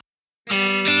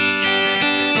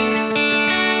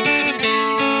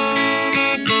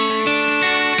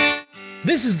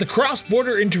This is the Cross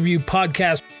Border Interview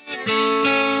Podcast.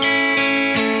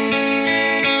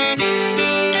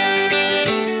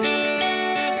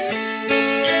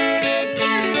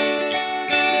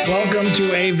 Welcome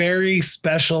to a very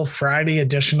special Friday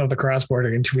edition of the Cross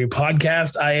Border Interview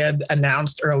Podcast. I had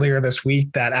announced earlier this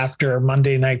week that after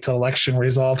Monday night's election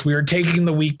results, we were taking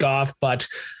the week off, but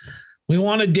we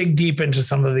want to dig deep into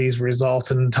some of these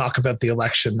results and talk about the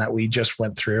election that we just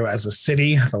went through as a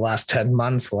city. The last 10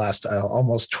 months, the last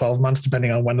almost 12 months, depending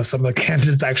on when some of the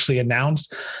candidates actually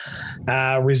announced,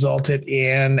 resulted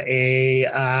in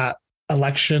a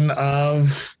election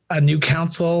of a new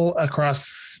council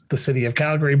across the city of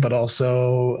Calgary, but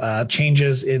also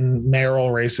changes in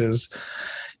mayoral races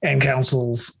and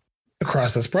councils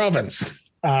across this province.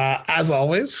 As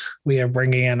always, we are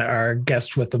bringing in our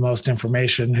guest with the most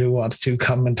information who wants to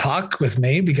come and talk with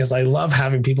me, because I love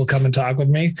having people come and talk with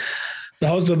me. The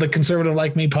host of the Conservative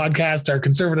Like Me podcast, our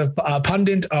conservative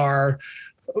pundit, our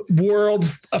world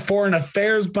foreign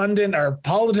affairs pundit, our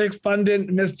politics pundit,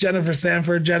 Miss Jennifer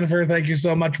Sanford. Jennifer, thank you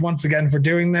so much once again for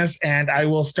doing this. And I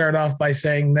will start off by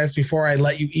saying this before I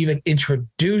let you even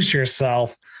introduce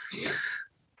yourself.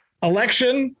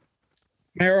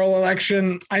 Mayoral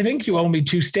election, I think you owe me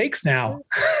 2 steaks now.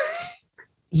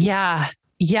 Yeah,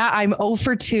 I'm 0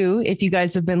 for 2. If you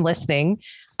guys have been listening,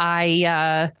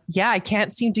 I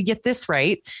can't seem to get this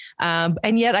right.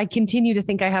 And yet I continue to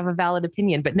think I have a valid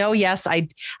opinion, but no, yes, I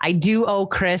do owe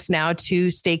Chris now 2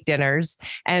 steak dinners.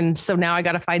 And so now I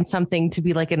got to find something to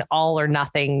be like an all or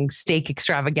nothing steak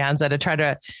extravaganza to try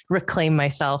to reclaim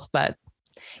myself. But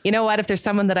you know what? If there's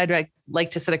someone that I'd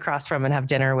like to sit across from and have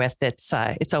dinner with, it's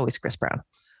always Chris Brown.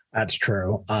 That's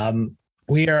true.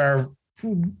 We are,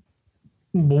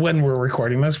 when we're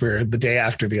recording this, we're the day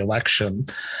after the election.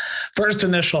 First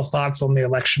initial thoughts on the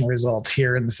election results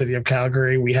here in the city of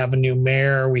Calgary. We have a new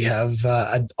mayor. We have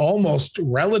an almost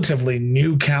relatively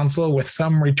new council with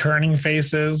some returning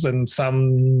faces and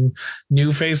some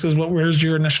new faces. What was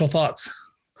your initial thoughts?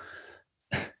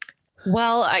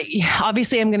 Well,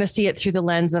 obviously, I'm going to see it through the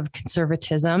lens of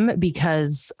conservatism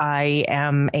because I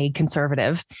am a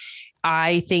conservative.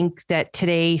 I think that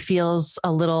today feels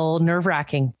a little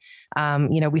nerve-wracking.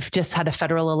 We've just had a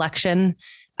federal election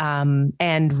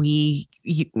and we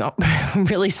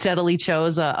really steadily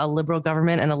chose a Liberal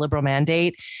government and a Liberal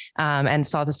mandate and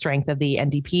saw the strength of the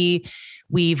NDP.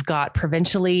 We've got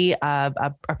provincially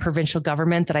a provincial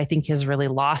government that I think has really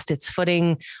lost its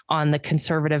footing on the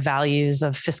conservative values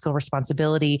of fiscal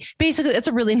responsibility. Basically, it's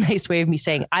a really nice way of me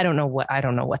saying I don't know what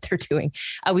they're doing.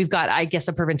 We've got, I guess,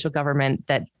 a provincial government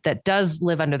that does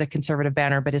live under the conservative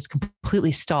banner, but is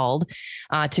completely stalled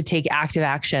to take active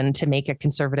action to make a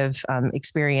conservative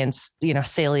experience,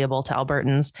 saleable to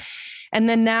Albertans. And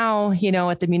then now,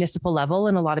 at the municipal level,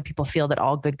 and a lot of people feel that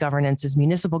all good governance is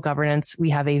municipal governance, we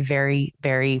have a very,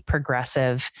 very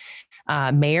progressive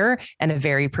mayor and a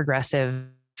very progressive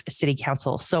city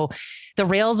council. So the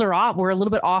rails are off. We're a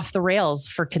little bit off the rails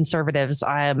for conservatives.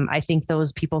 I think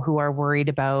those people who are worried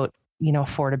about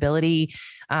affordability,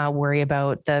 worry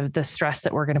about the stress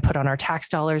that we're going to put on our tax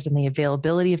dollars and the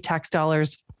availability of tax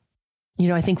dollars.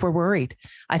 I think we're worried.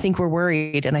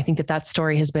 And I think that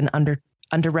story has been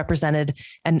underrepresented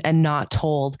and not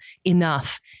told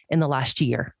enough in the last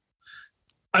year.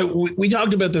 We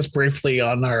talked about this briefly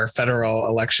on our federal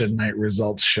election night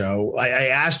results show. I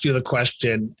asked you the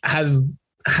question, has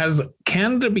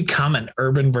Canada become an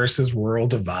urban versus rural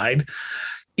divide?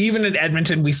 Even in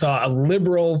Edmonton, we saw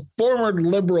a former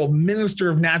Liberal Minister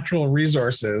of Natural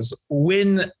Resources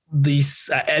win the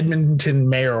Edmonton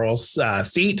mayoral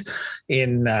seat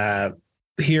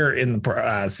here in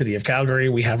the city of Calgary.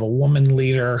 We have a woman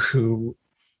leader who,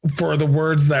 for the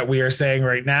words that we are saying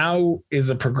right now, is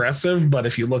a progressive. But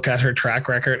if you look at her track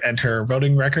record and her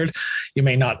voting record, you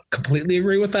may not completely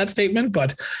agree with that statement,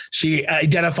 but she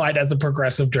identified as a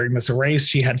progressive during this race.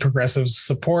 She had progressive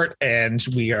support, and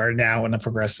we are now in a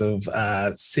progressive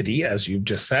city, as you've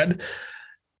just said.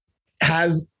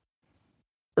 Has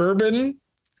urban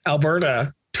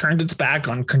Alberta turned its back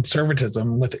on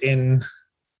conservatism within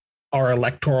our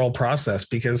electoral process?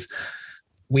 Because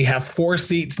we have 4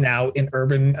 seats now in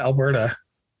urban Alberta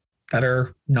that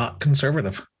are not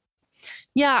conservative.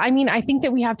 Yeah, I think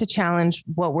that we have to challenge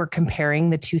what we're comparing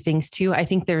the 2 things to. I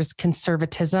think there's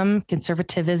conservatism,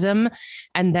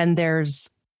 and then there's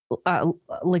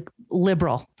like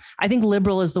liberal. I think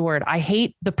liberal is the word. I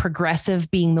hate the progressive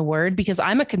being the word because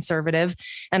I'm a conservative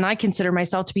and I consider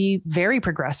myself to be very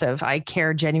progressive. I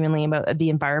care genuinely about the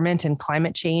environment and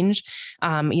climate change.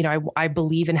 I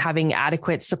believe in having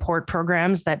adequate support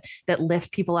programs that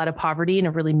lift people out of poverty in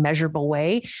a really measurable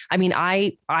way. I mean,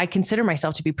 I consider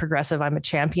myself to be progressive. I'm a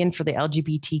champion for the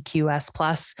LGBTQS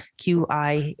plus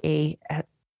QIA.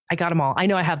 I got them all. I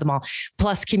know I have them all.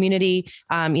 Plus community.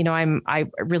 I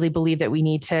really believe that we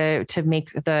need to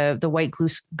make the white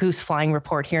goose flying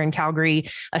report here in Calgary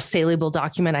a saleable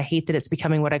document. I hate that it's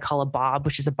becoming what I call a BOB,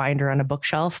 which is a binder on a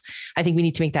bookshelf. I think we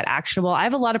need to make that actionable. I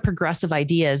have a lot of progressive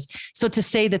ideas. So to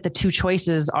say that the two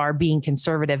choices are being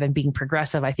conservative and being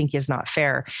progressive, I think is not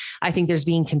fair. I think there's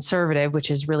being conservative, which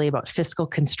is really about fiscal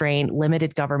constraint,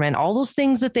 limited government, all those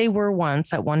things that they were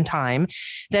once at one time.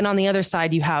 Then on the other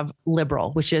side, you have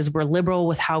liberal, which is we're liberal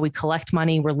with how we collect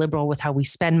money, we're liberal with how we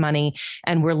spend money,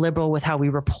 and we're liberal with how we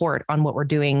report on what we're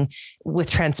doing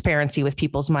with transparency with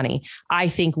people's money. I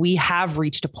think we have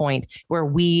reached a point where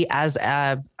we as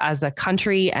a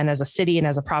country and as a city and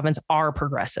as a province are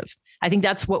progressive. I think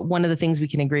that's what one of the things we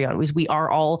can agree on is we are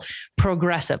all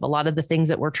progressive. A lot of the things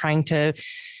that we're trying to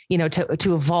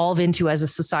evolve into as a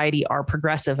society are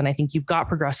progressive. And I think you've got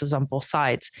progressives on both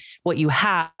sides. What you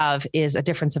have is a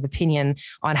difference of opinion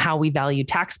on how we value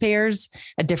taxpayers,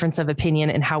 a difference of opinion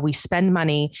in how we spend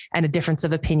money, and a difference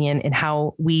of opinion in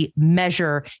how we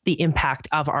measure the impact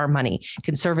of our money.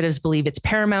 Conservatives believe it's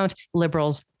paramount.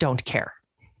 Liberals don't care.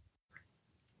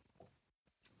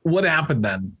 What happened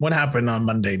then? What happened on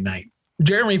Monday night?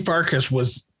 Jeremy Farkas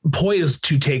was poised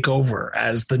to take over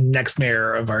as the next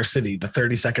mayor of our city, the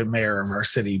 32nd mayor of our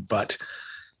city, but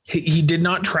he did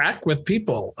not track with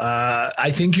people.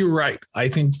 I think you're right. I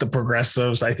think the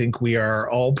progressives, I think we are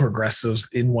all progressives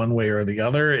in one way or the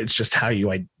other. It's just how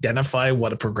you identify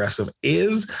what a progressive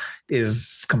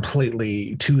is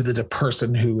completely to the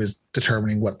person who is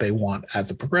determining what they want as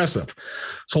a progressive.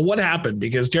 So what happened?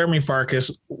 Because Jeremy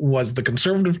Farkas was the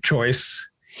conservative choice.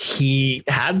 He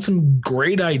had some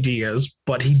great ideas,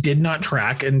 but he did not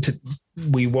track. And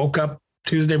we woke up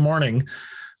Tuesday morning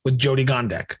with Jyoti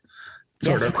Gondek.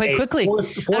 Quickly.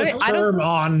 Fourth term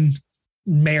on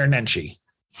Mayor Nenshi.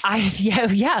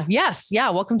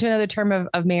 Welcome to another term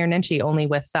of Mayor Nenshi, only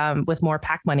with more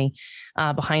PAC money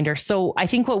behind her. So I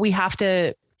think what we have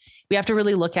to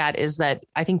really look at is that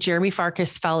I think Jeremy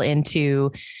Farkas fell into,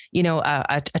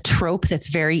 a trope that's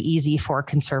very easy for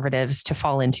conservatives to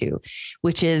fall into,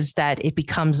 which is that it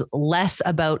becomes less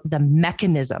about the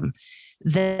mechanism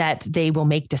that they will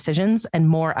make decisions and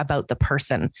more about the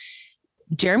person.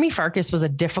 Jeremy Farkas was a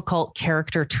difficult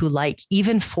character to like,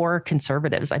 even for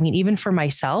conservatives. I mean, even for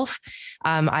myself,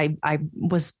 I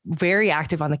was very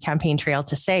active on the campaign trail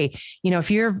to say,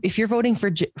 if you're voting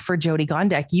for Jyoti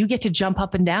Gondek, you get to jump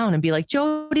up and down and be like,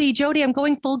 Jyoti, I'm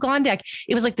going full Gondek.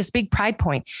 It was like this big pride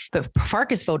point. But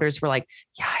Farkas voters were like,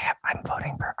 are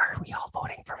we all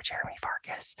voting for Jeremy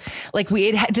Farkas? Like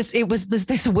it was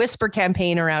this whisper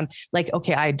campaign around like,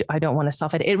 okay, I don't want to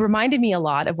self-edit. It reminded me a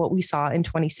lot of what we saw in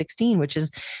 2016, which is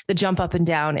the jump up and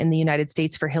down in the United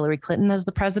States for Hillary Clinton as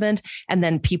the president. And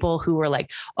then people who were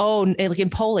like, like in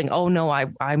polling, oh no,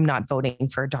 I'm not voting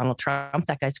for Donald Trump.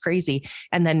 That guy's crazy.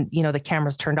 And then, the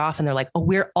cameras turned off and they're like, oh,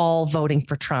 we're all voting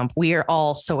for Trump. We are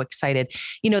all so excited.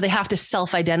 They have to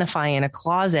self-identify in a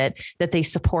closet that they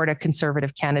support a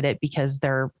conservative candidate because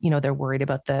they're worried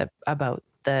about the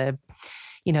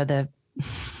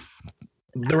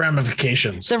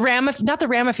ramifications, not the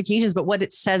ramifications, but what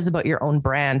it says about your own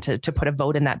brand to put a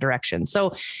vote in that direction.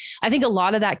 So I think a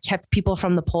lot of that kept people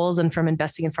from the polls and from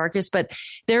investing in Farkas, but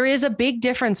there is a big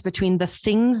difference between the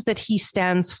things that he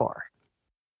stands for.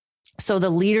 So the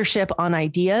leadership on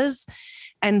ideas,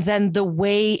 and then the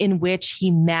way in which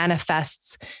he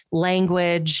manifests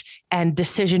language and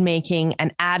decision-making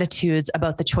and attitudes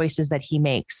about the choices that he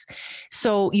makes.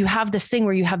 So you have this thing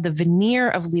where you have the veneer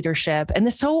of leadership, and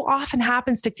this so often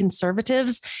happens to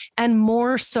conservatives and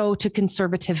more so to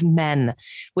conservative men,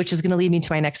 which is going to lead me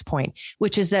to my next point,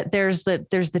 which is that there's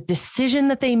the decision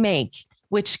that they make,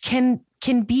 which can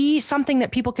be something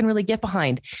that people can really get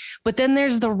behind. But then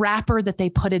there's the wrapper that they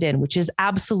put it in, which is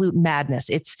absolute madness.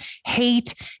 It's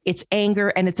hate, it's anger,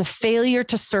 and it's a failure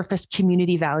to surface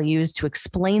community values, to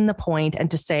explain the point and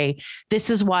to say,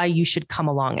 this is why you should come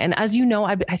along. And as you know,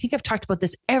 I think I've talked about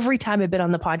this every time I've been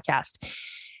on the podcast.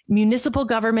 Municipal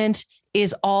government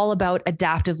is all about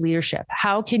adaptive leadership.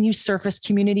 How can you surface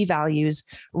community values,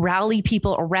 rally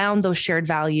people around those shared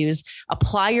values,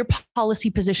 apply your policy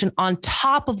position on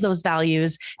top of those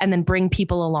values, and then bring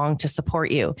people along to support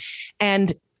you?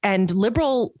 And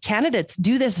liberal candidates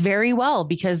do this very well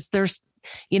because there's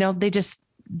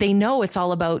they know it's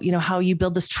all about, how you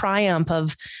build this triumph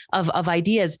of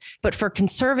ideas. But for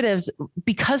conservatives,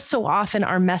 because so often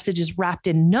our message is wrapped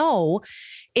in no,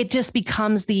 it just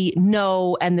becomes the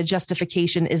no, and the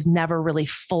justification is never really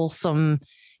fulsome.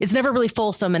 It's never really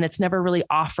fulsome, and it's never really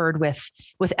offered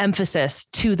with emphasis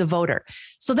to the voter.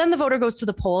 So then the voter goes to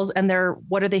the polls, and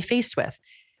what are they faced with?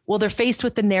 Well, they're faced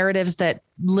with the narratives that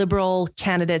liberal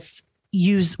candidates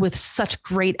use with such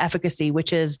great efficacy,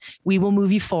 which is, we will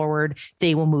move you forward,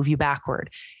 they will move you backward.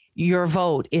 Your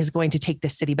vote is going to take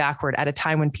this city backward at a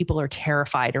time when people are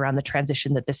terrified around the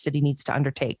transition that the city needs to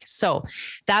undertake. So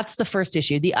that's the first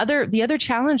issue. The other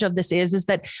challenge of this is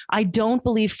that I don't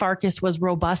believe Farkas was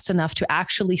robust enough to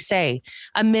actually say,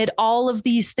 amid all of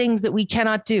these things that we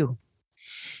cannot do,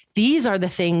 these are the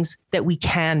things that we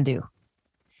can do.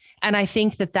 And I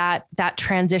think that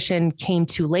transition came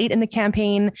too late in the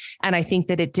campaign. And I think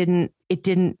that it didn't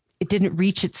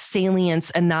reach its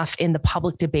salience enough in the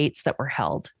public debates that were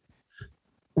held.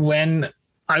 When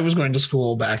I was going to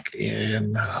school back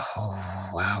in,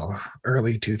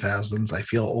 early 2000s, I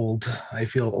feel old.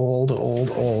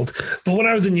 But when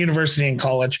I was in university and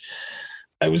college,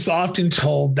 I was often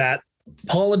told that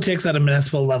politics at a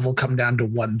municipal level come down to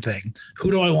one thing. Who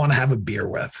do I want to have a beer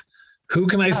with? Who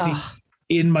can I see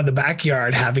in the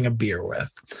backyard having a beer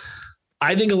with?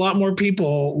 I think a lot more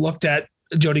people looked at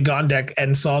Jyoti Gondek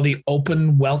and saw the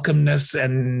open welcomeness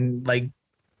and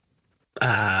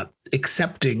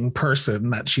accepting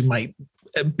person that she might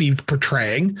be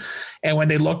portraying. And when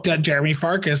they looked at Jeremy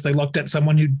Farkas, they looked at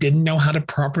someone who didn't know how to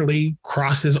properly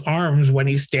cross his arms when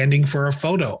he's standing for a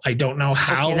photo. I don't know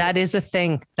how. Okay, that is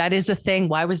a thing.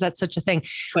 Why was that such a thing?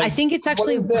 I think it's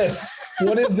actually...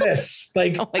 What is this?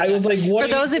 Oh, I was like, what?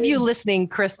 For those of you listening,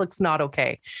 Chris looks not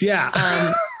okay. Yeah.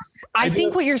 I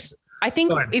think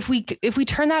if we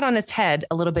turn that on its head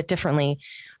a little bit differently,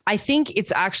 I think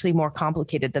it's actually more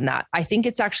complicated than that. I think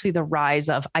it's actually the rise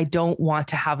of, I don't want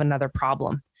to have another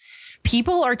problem.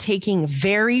 People are taking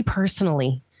very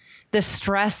personally the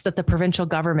stress that the provincial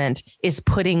government is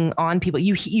putting on people.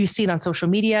 You see it on social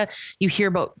media. You hear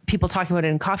about people talking about it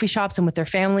in coffee shops and with their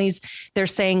families. They're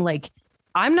saying,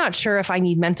 I'm not sure if I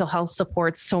need mental health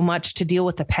support so much to deal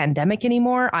with the pandemic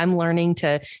anymore. I'm learning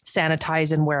to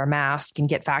sanitize and wear a mask and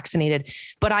get vaccinated,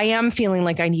 but I am feeling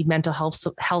like I need mental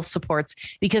health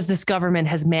supports because this government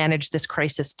has managed this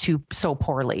crisis so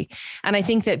poorly. And I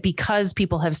think that because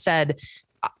people have said,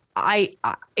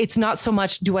 it's not so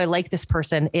much, do I like this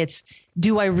person? It's,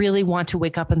 do I really want to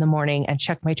wake up in the morning and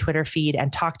check my Twitter feed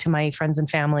and talk to my friends and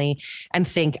family and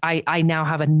think I now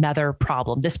have another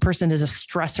problem. This person is a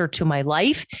stressor to my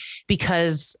life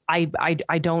because I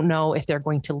don't know if they're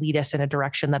going to lead us in a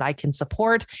direction that I can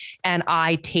support. And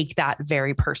I take that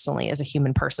very personally as a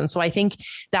human person. So I think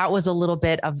that was a little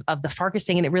bit of the Farkas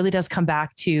thing. And it really does come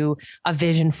back to a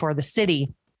vision for the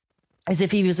city. As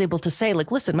if he was able to say,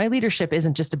 listen, my leadership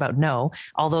isn't just about no,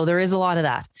 although there is a lot of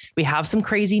that. We have some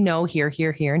crazy no here,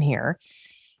 and here.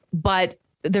 But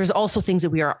there's also things that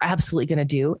we are absolutely going to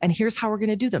do. And here's how we're going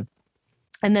to do them.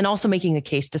 And then also making a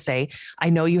case to say,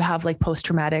 I know you have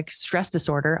post-traumatic stress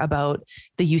disorder about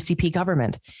the UCP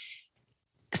government.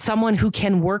 Someone who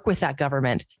can work with that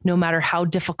government, no matter how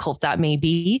difficult that may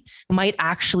be, might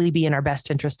actually be in our best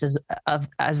interest as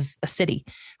a city,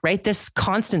 right? This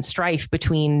constant strife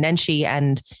between Nenshi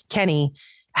and Kenney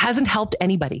hasn't helped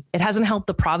anybody. It hasn't helped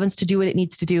the province to do what it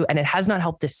needs to do, and it has not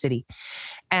helped this city.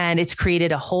 And it's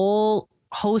created a whole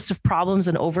host of problems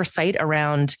and oversight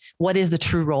around what is the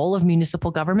true role of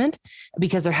municipal government,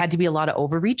 because there had to be a lot of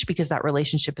overreach because that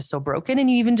relationship is so broken.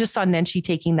 And you even just saw Nenshi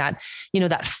taking that,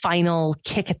 that final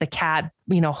kick at the cat,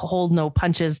 hold no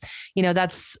punches.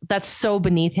 That's so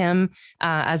beneath him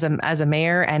as a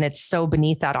mayor, and it's so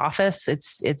beneath that office.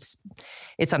 It's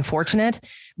unfortunate,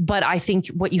 but I think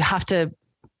what you have to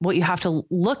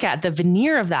look at, the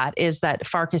veneer of that, is that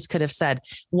Farkas could have said,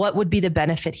 what would be the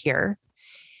benefit here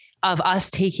of us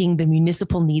taking the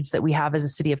municipal needs that we have as a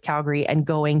city of Calgary and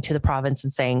going to the province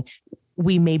and saying,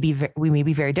 we may be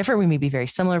very different, we may be very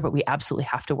similar, but we absolutely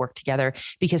have to work together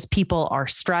because people are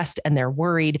stressed and they're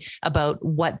worried about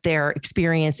what their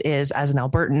experience is as an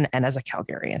Albertan and as a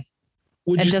Calgarian.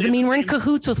 It doesn't mean we're in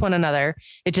cahoots with one another.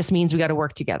 It just means we got to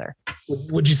work together.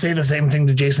 Would you say the same thing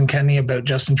to Jason Kenney about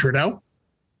Justin Trudeau?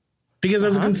 Because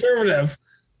as a conservative,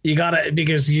 you gotta,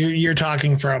 because you're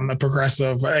talking from a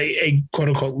progressive, a quote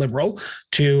unquote liberal,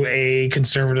 to a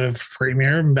conservative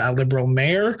premier, a liberal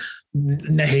mayor.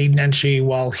 Naheed Nenshi,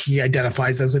 while he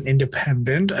identifies as an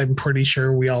independent, I'm pretty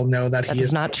sure we all know that he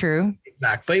is not true.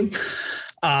 Exactly.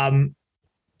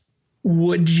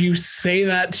 Would you say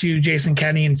that to Jason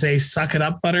Kenney and say, suck it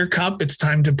up, Buttercup? It's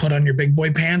time to put on your big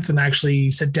boy pants and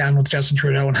actually sit down with Justin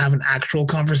Trudeau and have an actual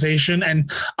conversation. And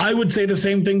I would say the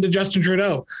same thing to Justin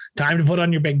Trudeau. Time to put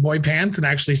on your big boy pants and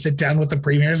actually sit down with the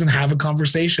premiers and have a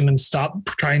conversation and stop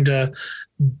trying to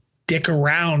dick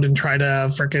around and try to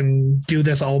freaking do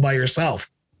this all by yourself.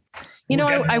 You know,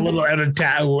 a little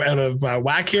out of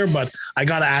whack here, but I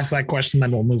got to ask that question,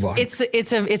 then we'll move on. It's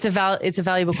a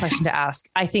valuable question to ask.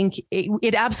 I think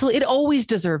it always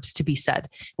deserves to be said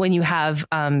when you have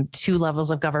two levels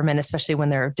of government, especially when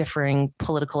there are differing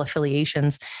political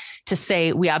affiliations, to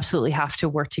say we absolutely have to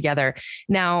work together.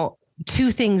 Now,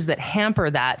 two things that hamper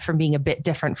that from being a bit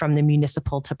different from the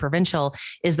municipal to provincial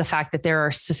is the fact that there are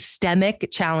systemic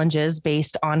challenges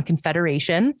based on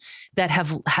confederation that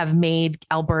have made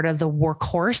Alberta the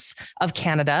workhorse of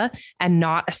Canada and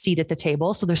not a seat at the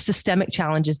table. So there's systemic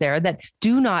challenges there that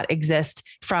do not exist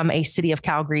from a city of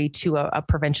Calgary to a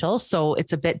provincial. So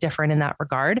it's a bit different in that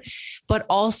regard. But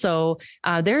also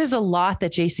there is a lot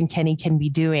that Jason Kenney can be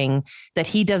doing that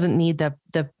he doesn't need the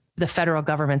federal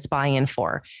government's buy-in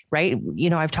for, right? You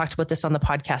know, I've talked about this on the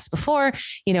podcast before.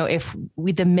 You know,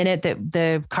 the minute that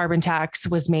the carbon tax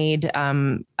was made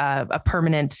a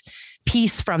permanent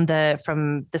piece from the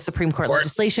Supreme Court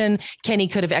legislation, Kenney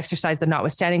could have exercised the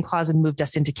notwithstanding clause and moved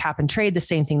us into cap and trade, the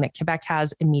same thing that Quebec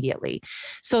has immediately.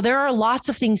 So there are lots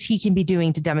of things he can be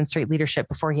doing to demonstrate leadership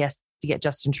before he has to get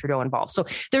Justin Trudeau involved. So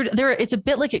it's a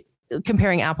bit like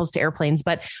comparing apples to airplanes,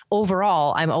 but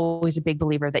overall, I'm always a big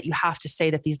believer that you have to say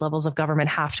that these levels of government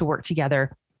have to work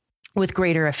together with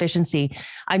greater efficiency.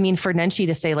 I mean, for Nenshi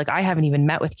to say, like, I haven't even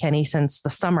met with Kenney since the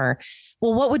summer.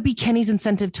 Well, what would be Kenney's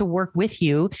incentive to work with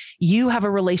you? You have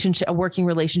a working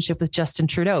relationship with Justin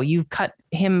Trudeau. You've cut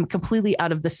him completely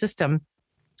out of the system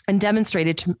and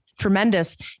demonstrated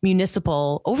tremendous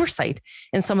municipal oversight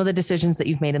in some of the decisions that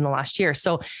you've made in the last year.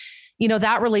 So, you know,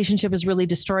 that relationship is really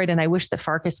destroyed. And I wish that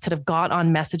Farkas could have got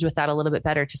on message with that a little bit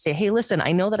better to say, hey, listen,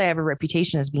 I know that I have a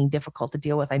reputation as being difficult to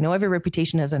deal with. I know I have a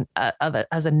reputation as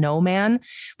a no man,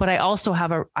 but I also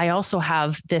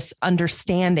have this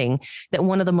understanding that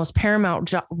one of the most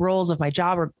paramount roles of my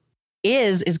job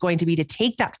is going to be to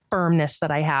take that firmness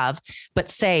that I have, but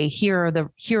say, here are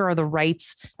the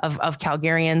rights of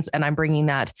Calgarians. And I'm bringing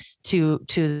that to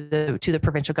the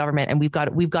provincial government. And we've got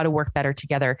to work better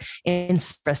together in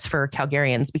service for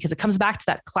Calgarians, because it comes back to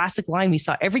that classic line we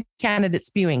saw every candidate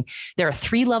spewing. There are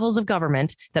three levels of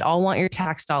government that all want your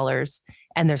tax dollars,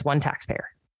 and there's one taxpayer.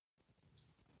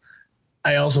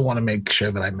 I also want to make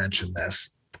sure that I mention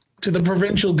this. To the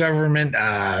provincial government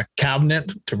cabinet,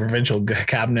 to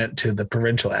the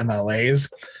provincial MLAs,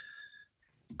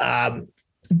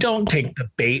 don't take the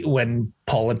bait when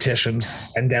politicians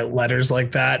send out letters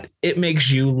like that. It makes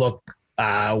you look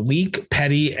weak,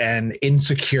 petty, and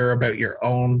insecure about your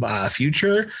own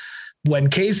future. When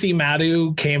Casey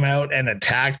Madu came out and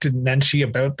attacked Nenshi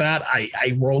about that,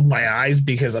 I rolled my eyes,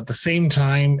 because at the same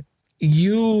time,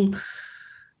 you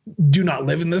do not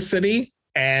live in this city,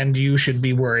 and you should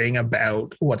be worrying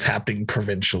about what's happening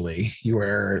provincially. You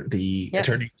are the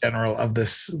Attorney General of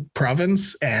this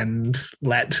province, and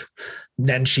let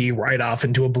Nenshi ride off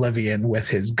into oblivion with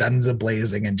his guns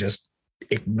a-blazing and just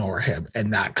ignore him.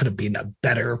 And that could have been a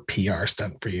better PR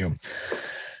stunt for you.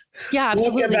 Yeah,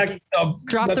 absolutely.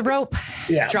 Drop the rope.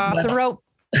 Yeah, Drop the rope.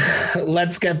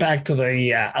 Let's get back to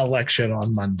the election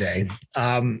on Monday.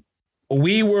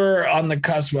 We were on the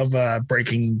cusp of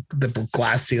breaking the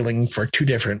glass ceiling for two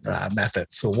different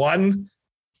methods. So one,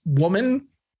 woman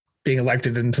being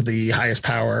elected into the highest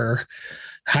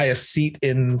seat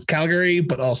in Calgary,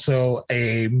 but also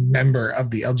a member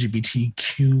of the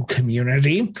LGBTQ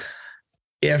community,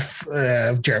 if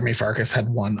Jeremy Farkas had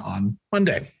won on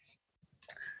Monday.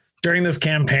 During this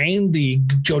campaign, the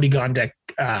Jyoti Gondek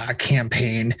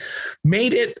campaign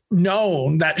made it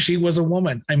known that she was a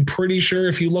woman. I'm pretty sure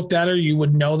if you looked at her, you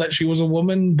would know that she was a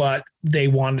woman, but they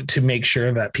wanted to make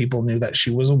sure that people knew that she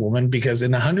was a woman, because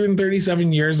in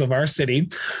 137 years of our city,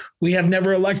 we have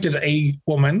never elected a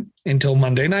woman until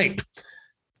Monday night.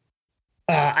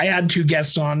 I had two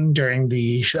guests on during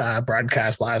the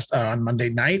broadcast on Monday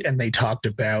night, and they talked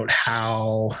about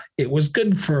how it was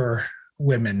good for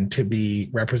women to be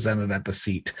represented at the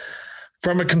seat.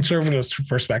 From a conservative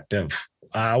perspective,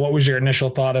 what was your initial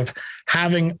thought of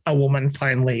having a woman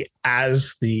finally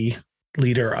as the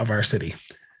leader of our city?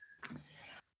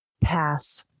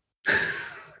 Pass.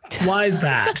 Why is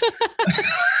that?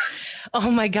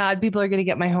 Oh my God, people are going to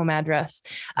get my home address.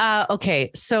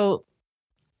 Okay, so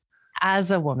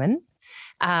as a woman,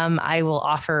 I will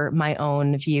offer my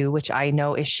own view, which I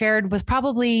know is shared with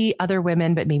probably other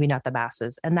women, but maybe not the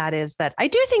masses. And that is that I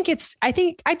do think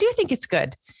it's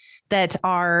good that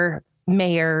our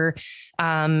mayor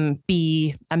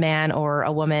be a man or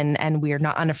a woman, and we are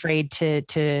not unafraid to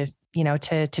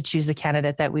choose the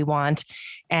candidate that we want,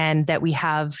 and that we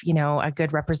have, a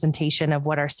good representation of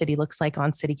what our city looks like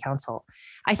on city council.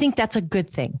 I think that's a good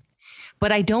thing,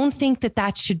 but I don't think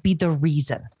that should be the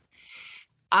reason.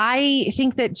 I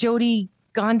think that Jyoti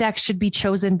Gondek should be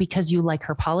chosen because you like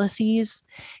her policies,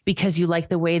 because you like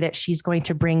the way that she's going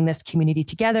to bring this community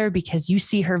together, because you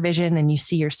see her vision and you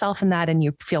see yourself in that, and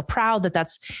you feel proud that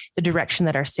that's the direction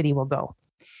that our city will go.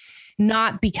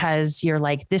 Not because you're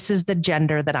like, this is the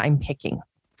gender that I'm picking.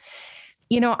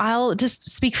 I'll just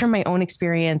speak from my own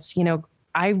experience.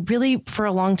 I really, for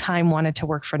a long time, wanted to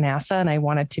work for NASA, and I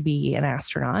wanted to be an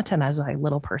astronaut, and as a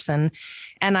little person.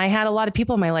 And I had a lot of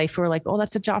people in my life who were like, oh,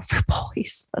 that's a job for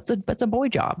boys. That's a boy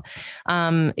job.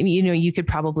 You could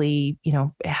probably,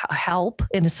 help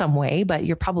in some way, but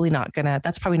you're probably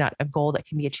that's probably not a goal that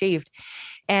can be achieved.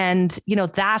 And,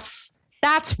 that's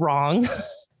wrong.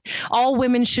 All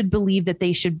women should believe that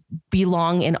they should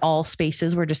belong in all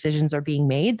spaces where decisions are being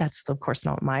made. That's, of course,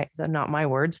 not my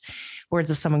words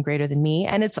of someone greater than me.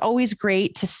 And it's always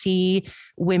great to see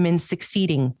women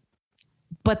succeeding.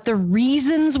 But the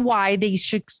reasons why they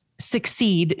should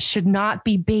succeed should not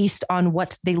be based on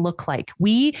what they look like.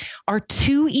 We are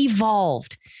too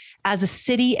evolved as a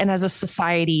city and as a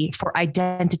society for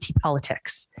identity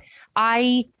politics.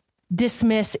 I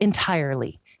dismiss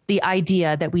entirely the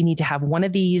idea that we need to have one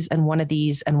of these and one of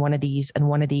these and one of these and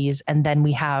one of these, and then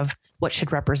we have what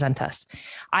should represent us.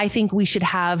 I think we should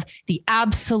have the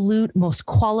absolute most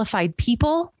qualified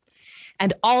people,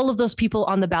 and all of those people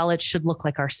on the ballot should look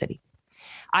like our city.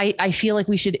 I feel like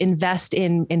we should invest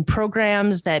in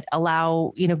programs that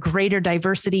allow, greater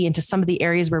diversity into some of the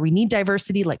areas where we need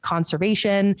diversity, like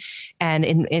conservation and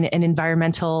in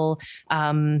environmental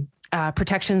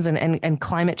protections and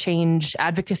climate change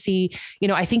advocacy.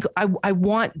 I think I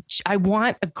want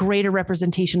a greater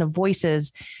representation of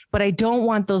voices, but I don't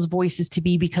want those voices to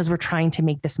be because we're trying to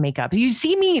make this makeup. You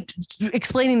see me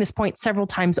explaining this point several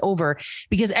times over,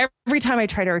 because every time I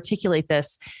try to articulate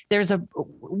this, there's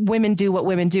women do what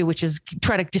women do, which is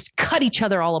try to just cut each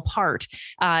other all apart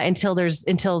until there's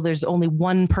only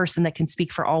one person that can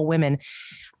speak for all women.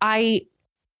 I'm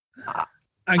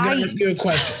going to ask you a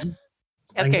question.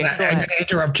 Okay, I'm going to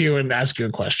interrupt you and ask you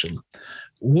a question.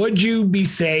 Would you be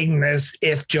saying this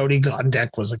if Jyoti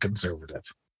Gondek was a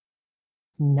conservative?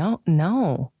 No.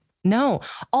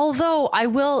 Although I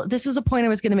will, this was a point I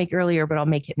was going to make earlier, but I'll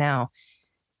make it now.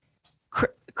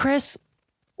 Chris,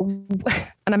 and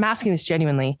I'm asking this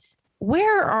genuinely,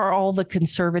 where are all the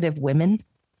conservative women?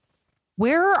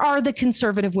 Where are the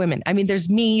conservative women? I mean, there's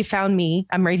me, you found me,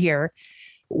 I'm right here.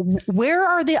 Where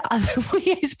are the other?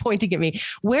 He's pointing at me.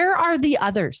 Where are the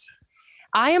others?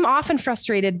 I am often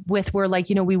frustrated with where,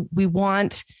 we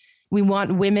want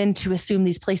women to assume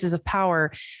these places of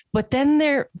power, but then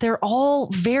they're all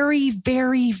very,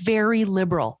 very, very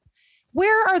liberal.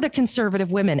 Where are the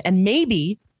conservative women? And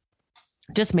maybe,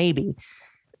 just maybe,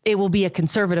 it will be a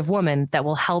conservative woman that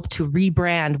will help to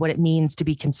rebrand what it means to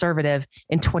be conservative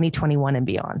in 2021 and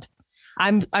beyond.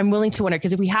 I'm willing to wonder,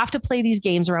 because if we have to play these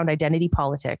games around identity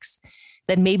politics,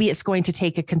 then maybe it's going to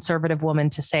take a conservative woman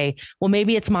to say, well,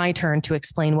 maybe it's my turn to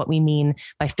explain what we mean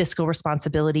by fiscal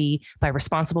responsibility, by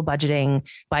responsible budgeting,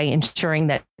 by ensuring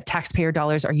that taxpayer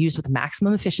dollars are used with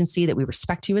maximum efficiency, that we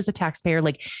respect you as a taxpayer.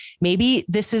 Like, maybe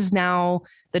this is now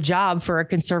the job for a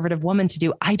conservative woman to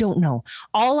do. I don't know.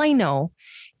 All I know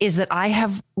is that I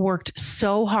have worked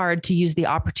so hard to use the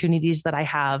opportunities that I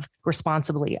have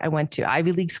responsibly. I went to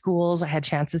Ivy League schools. I had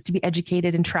chances to be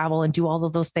educated and travel and do all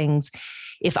of those things.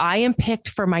 If I am picked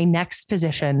for my next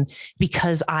position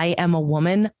because I am a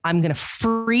woman, I'm going to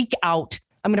freak out.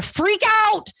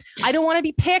 I don't want to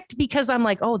be picked because I'm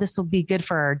like, oh, this will be good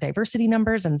for our diversity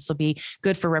numbers, and this will be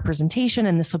good for representation,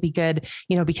 and this will be good,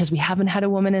 because we haven't had a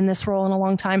woman in this role in a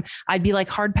long time. I'd be like,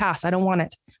 hard pass. I don't want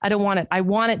it. I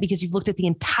want it because you've looked at the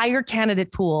entire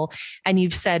candidate pool and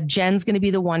you've said Jen's going to be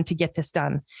the one to get this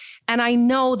done. And I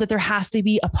know that there has to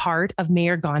be a part of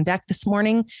Mayor Gondek this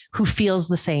morning who feels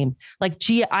the same. Like,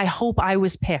 gee, I hope I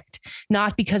was picked,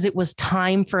 not because it was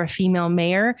time for a female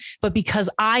mayor, but because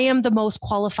I am the most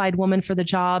qualified woman for the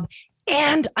job.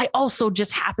 And I also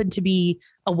just happen to be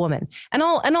a woman. And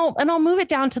I'll move it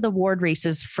down to the ward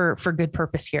races for good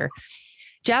purpose here.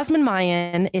 Jasmine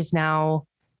Mayan is now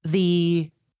the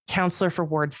counselor for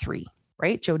Ward 3,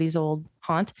 right? Jyoti's old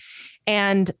haunt.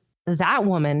 And that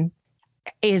woman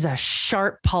is a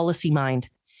sharp policy mind.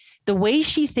 The way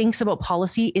she thinks about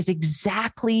policy is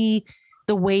exactly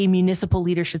the way municipal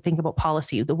leaders should think about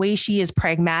policy. The way she is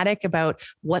pragmatic about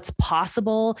what's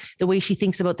possible, the way she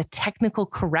thinks about the technical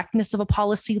correctness of a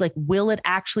policy, like will it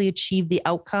actually achieve the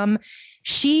outcome?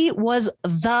 She was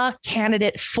the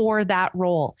candidate for that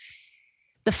role.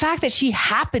 The fact that she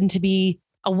happened to be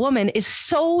a woman is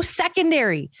so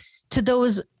secondary to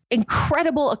those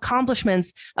incredible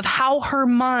accomplishments of how her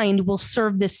mind will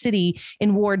serve this city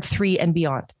in Ward 3 and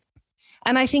beyond.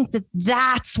 And I think that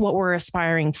that's what we're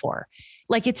aspiring for.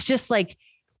 Like, it's just like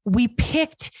we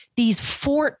picked these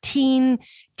 14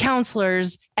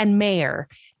 councillors and mayor,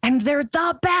 and they're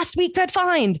the best we could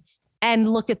find. And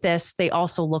look at this. They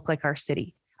also look like our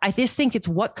city. I just think it's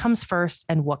what comes first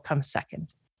and what comes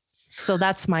second. So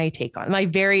that's my take on my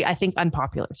I think,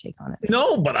 unpopular take on it.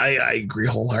 No, but I agree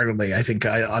wholeheartedly. I think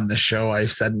on the show,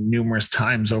 I've said numerous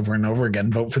times over and over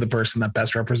again, vote for the person that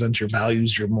best represents your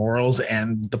values, your morals,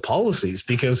 and the policies,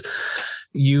 because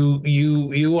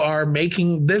you are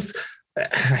making this.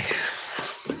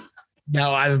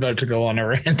 Now I'm about to go on a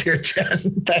rant here,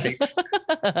 Jen. Thanks.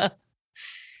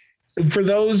 For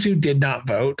those who did not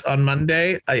vote on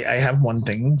Monday, I have one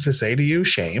thing to say to you.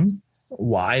 Shame.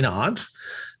 Why not?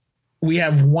 We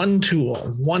have one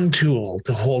tool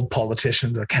to hold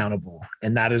politicians accountable,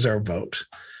 and that is our vote.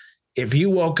 If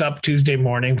you woke up Tuesday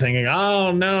morning thinking,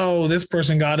 oh no, this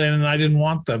person got in and I didn't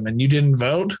want them, and you didn't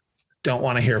vote, don't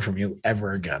want to hear from you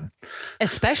ever again.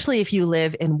 Especially if you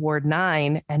live in Ward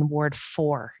 9 and Ward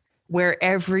 4, where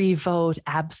every vote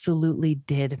absolutely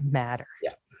did matter.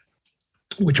 Yeah.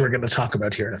 Which we're going to talk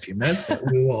about here in a few minutes, but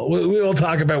we will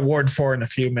talk about Ward 4 in a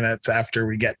few minutes after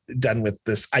we get done with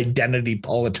this identity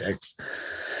politics.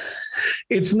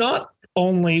 It's not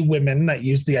only women that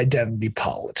use the identity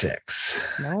politics.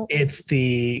 No. It's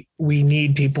we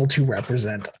need people to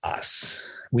represent us.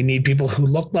 We need people who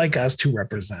look like us to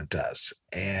represent us.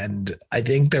 And I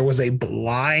think there was a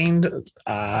blind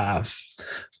horse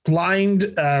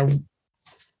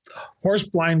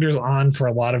blinders on for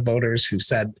a lot of voters who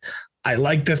said, I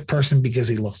like this person because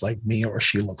he looks like me or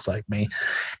she looks like me.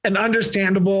 And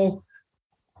understandable.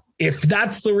 If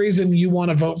that's the reason you want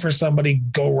to vote for somebody,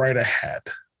 go right ahead.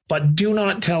 But do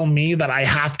not tell me that I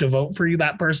have to vote for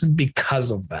that person because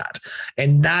of that.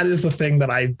 And that is the thing that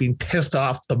I've been pissed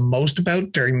off the most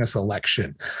about during this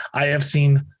election. I have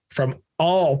seen from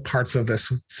all parts of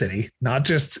this city, not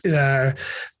just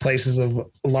places of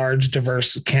large,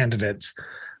 diverse candidates,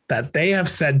 that they have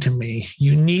said to me,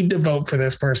 you need to vote for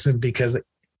this person because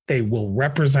they will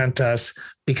represent us,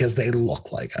 because they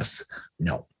look like us.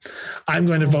 No, I'm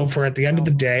going to vote for, at the end of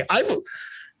the day, I'm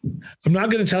not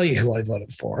going to tell you who I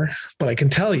voted for, but I can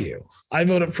tell you I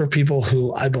voted for people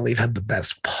who I believe had the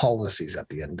best policies at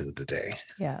the end of the day.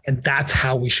 Yeah. And that's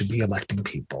how we should be electing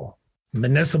people,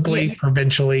 municipally,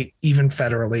 provincially, even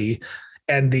federally,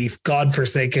 and the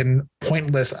godforsaken,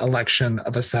 pointless election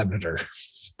of a senator.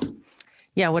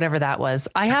 Yeah, whatever that was.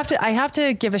 I have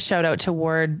to give a shout out to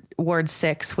Ward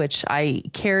 6, which I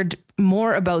cared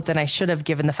more about than I should have,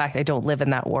 given the fact I don't live in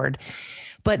that ward.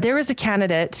 But there was a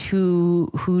candidate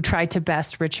who tried to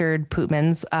best Richard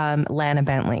Pootman's Lana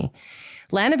Bentley.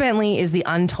 Lana Bentley is the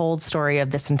untold story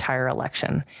of this entire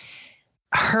election.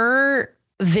 Her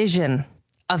vision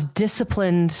of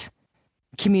disciplined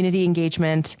community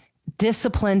engagement,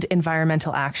 disciplined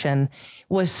environmental action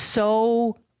was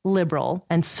so liberal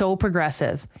and so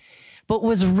progressive, but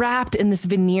was wrapped in this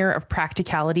veneer of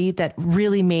practicality that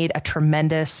really made a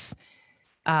tremendous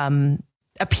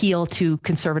appeal to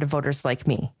conservative voters like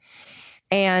me.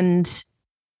 And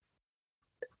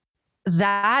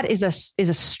that is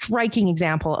a striking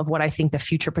example of what I think the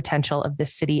future potential of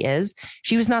this city is.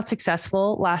 She was not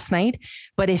successful last night,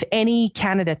 but if any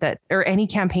candidate or any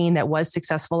campaign that was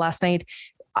successful last night,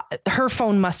 her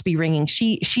phone must be ringing.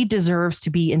 She deserves to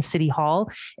be in City Hall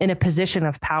in a position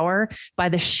of power by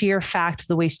the sheer fact of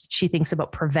the way she thinks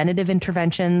about preventative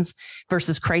interventions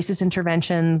versus crisis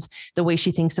interventions, the way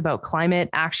she thinks about climate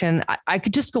action. I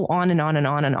could just go on and on and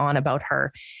on and on about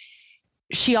her.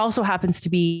 She also happens to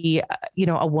be,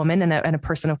 a woman and a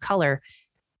person of color.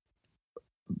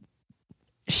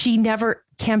 She never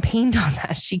campaigned on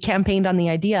that. She campaigned on the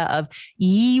idea of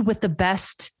ye with the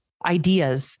best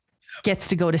ideas gets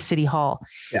to go to City Hall.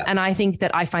 Yeah. And I think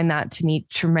that I find that to me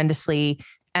tremendously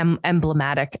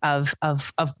emblematic of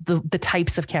the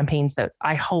types of campaigns that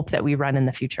I hope that we run in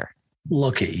the future.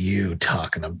 Look at you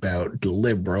talking about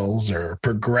liberals or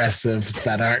progressives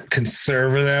that aren't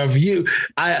conservative.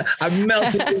 I'm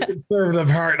melting your conservative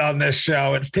heart on this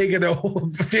show. It's taken a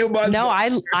few months. No,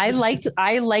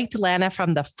 I liked Lana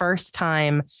from the first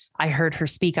time I heard her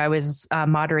speak. I was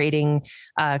moderating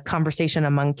a conversation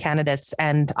among candidates,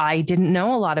 and I didn't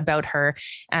know a lot about her.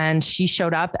 And she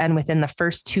showed up, and within the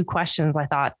first two questions, I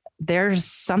thought, there's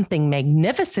something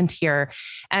magnificent here.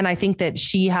 And I think that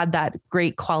she had that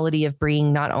great quality of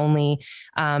being not only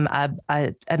an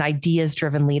ideas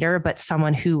driven leader, but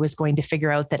someone who was going to figure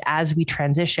out that as we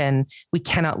transition, we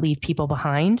cannot leave people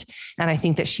behind. And I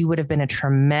think that she would have been a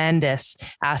tremendous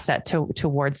asset to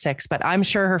Ward 6, but I'm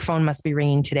sure her phone must be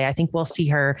ringing today. I think we'll see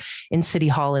her in City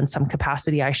Hall in some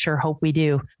capacity. I sure hope we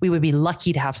do. We would be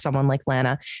lucky to have someone like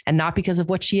Lana, and not because of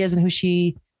what she is and what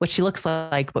she looks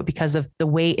like, but because of the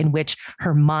way in which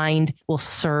her mind will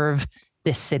serve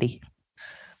this city.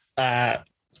 I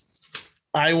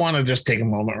want to just take a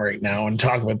moment right now and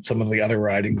talk about some of the other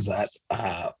ridings that,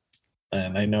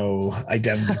 and I know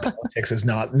identity politics is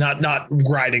not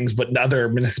ridings, but other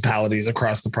municipalities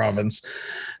across the province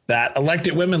that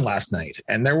elected women last night.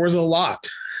 And there was a lot.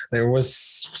 There was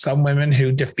some women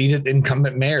who defeated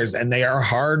incumbent mayors, and they are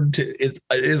hard to, it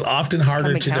is often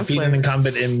harder to defeat an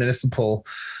incumbent in municipal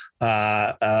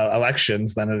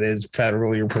elections than it is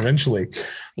federally or provincially.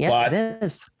 Yes, but it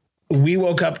is. We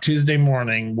woke up Tuesday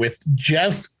morning with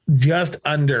just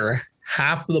under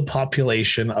half of the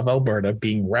population of Alberta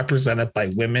being represented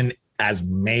by women as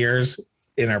mayors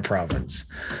in our province.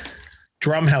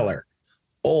 Drumheller,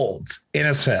 Olds,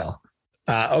 Innisfail,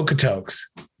 Okotoks,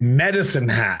 Medicine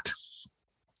Hat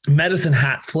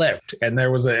flipped, and there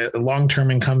was a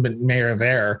long-term incumbent mayor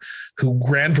there who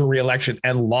ran for re-election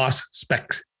and lost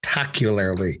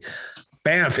spectacularly.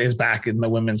 Banff is back in the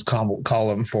women's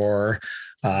column for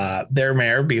their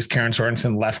mayor because Karen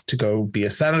Sorensen left to go be a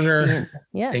senator.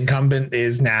 Yes. Incumbent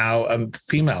is now a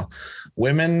female.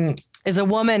 Women is a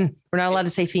woman. We're not allowed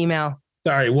to say female.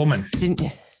 Sorry, woman.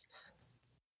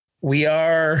 We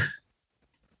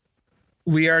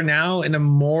are now in a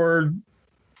more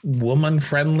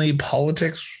woman-friendly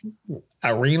politics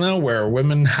arena where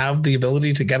women have the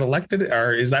ability to get elected.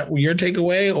 Or is that your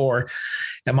takeaway, or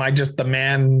am I just the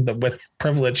man with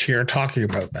privilege here talking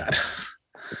about that?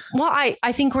 Well,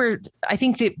 I think the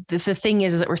thing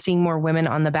is that we're seeing more women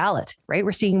on the ballot, right?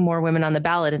 We're seeing more women on the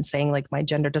ballot and saying, like, my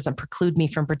gender doesn't preclude me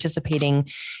from participating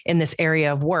in this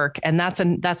area of work. And that's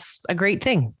a great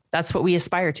thing. That's what we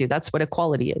aspire to. That's what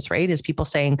equality is, right? Is people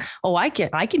saying, oh, I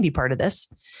can be part of this.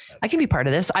 I can be part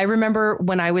of this. I remember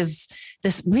when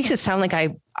this makes it sound like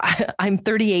I'm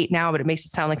 38 now, but it makes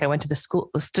it sound like I went to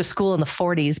school in the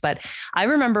 40s. But I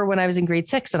remember when I was in grade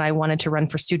 6 and I wanted to run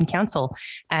for student council,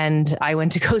 and I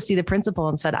went to go see the principal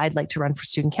and said, I'd like to run for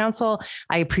student council.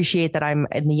 I appreciate that I'm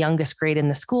in the youngest grade in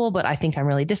the school, but I think I'm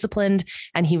really disciplined.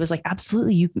 And he was like,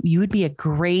 absolutely. You would be a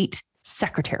great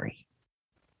secretary.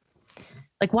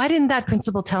 Like, why didn't that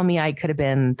principal tell me I could have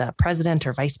been the president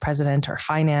or vice president or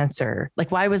finance, or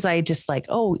like, why was I just like,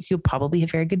 oh, you're probably a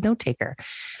very good note taker?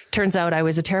 Turns out I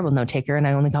was a terrible note taker and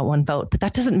I only got one vote, but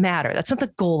that doesn't matter. That's not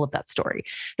the goal of that story.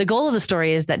 The goal of the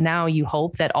story is that now you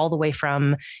hope that all the way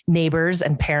from neighbors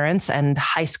and parents and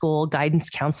high school guidance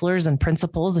counselors and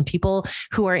principals and people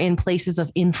who are in places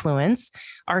of influence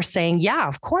are saying, yeah,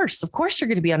 of course you're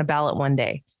going to be on a ballot one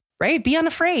day. Right? Be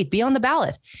unafraid, be on the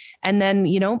ballot. And then,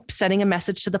 sending a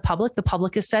message to the public. The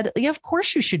public has said, yeah, of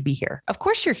course you should be here. Of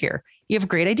course you're here. You have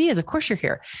great ideas. Of course you're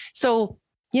here. So,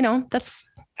 that's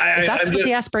what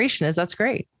the aspiration is. That's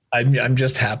great. I'm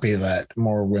just happy that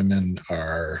more women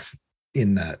are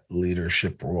in that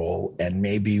leadership role, and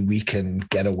maybe we can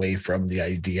get away from the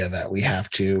idea that we have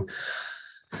to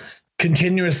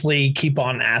continuously keep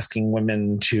on asking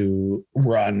women to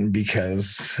run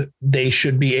because they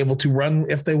should be able to run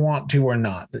if they want to or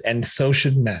not. And so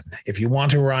should men. If you want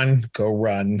to run, go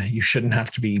run. You shouldn't have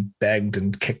to be begged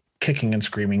and kicking and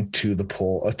screaming to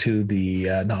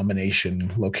the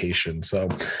nomination location. So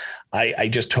I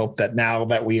just hope that now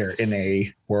that we are in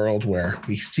a world where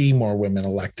we see more women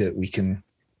elected, we can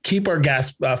keep our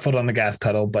foot on the gas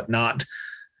pedal, but not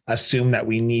assume that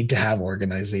we need to have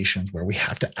organizations where we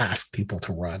have to ask people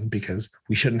to run, because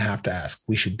we shouldn't have to ask.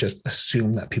 We should just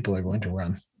assume that people are going to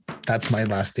run. That's my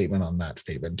last statement on that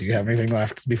statement. Do you have anything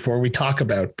left before we talk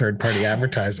about third-party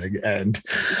advertising? And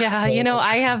yeah,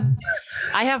 I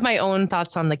have my own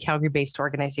thoughts on the Calgary-based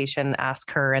organization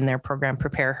Ask Her and their program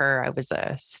Prepare Her. I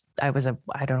was a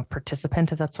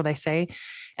participant, if that's what I say.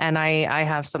 And I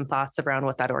have some thoughts around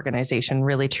what that organization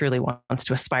really, truly wants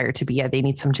to aspire to be. They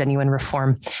need some genuine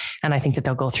reform. And I think that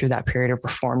they'll go through that period of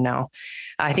reform now.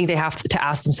 I think they have to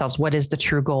ask themselves, what is the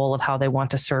true goal of how they want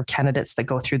to serve candidates that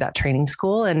go through that training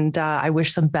school? And I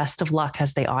wish them best of luck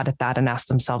as they audit that and ask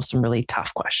themselves some really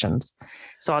tough questions.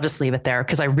 So I'll just leave it there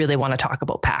because I really want to talk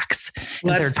about PACs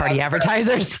and third-party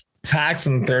advertisers. PACs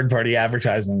and third-party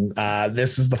advertising.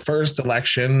 This is the first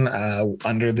election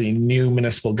under the new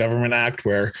Municipal Government Act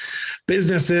where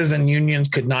businesses and unions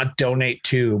could not donate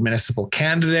to municipal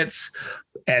candidates,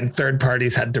 and third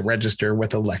parties had to register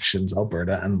with Elections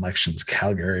Alberta and Elections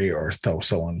Calgary, or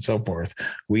so on and so forth.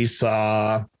 We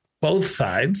saw both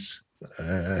sides,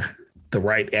 the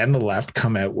right and the left,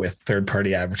 come out with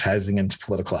third-party advertising into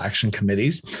political action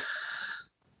committees.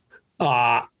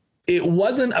 It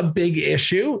wasn't a big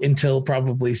issue until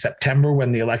probably September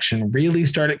when the election really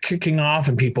started kicking off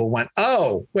and people went,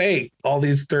 oh, wait, all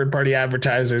these third-party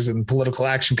advertisers and political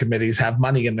action committees have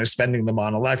money and they're spending them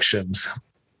on elections.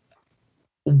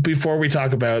 Before we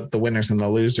talk about the winners and the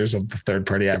losers of the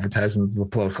third-party advertising, the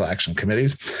political action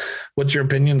committees, what's your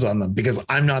opinions on them? Because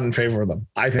I'm not in favor of them.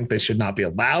 I think they should not be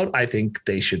allowed. I think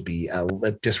they should be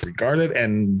disregarded,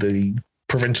 and the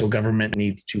provincial government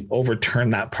needs to overturn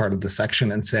that part of the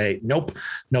section and say, nope,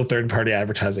 no third-party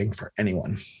advertising for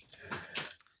anyone.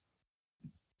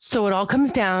 So it all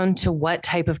comes down to what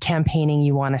type of campaigning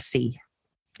you want to see.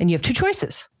 And you have two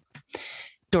choices.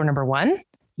 Door number one,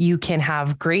 you can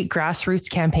have great grassroots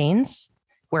campaigns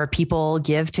where people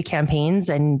give to campaigns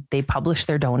and they publish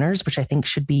their donors, which I think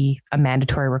should be a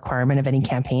mandatory requirement of any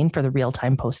campaign for the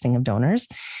real-time posting of donors.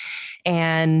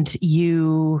 And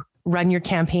you run your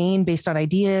campaign based on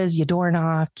ideas, you door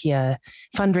knock, you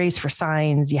fundraise for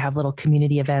signs, you have little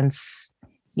community events,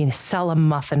 you sell a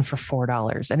muffin for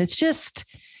 $4. And it's just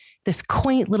this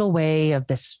quaint little way of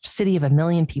this city of 1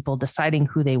 million people deciding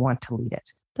who they want to lead it.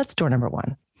 That's door number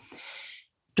one.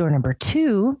 Door number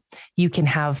two, you can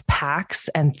have PACs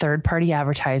and third-party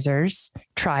advertisers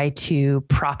try to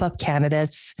prop up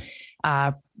candidates,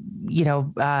 have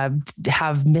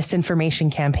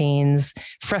misinformation campaigns,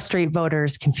 frustrate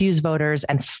voters, confuse voters,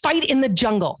 and fight in the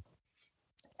jungle.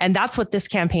 And that's what this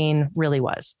campaign really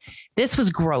was. This was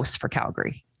gross for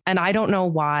Calgary. And I don't know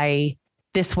why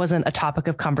this wasn't a topic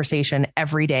of conversation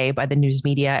every day by the news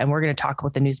media. And we're going to talk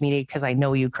about the news media because I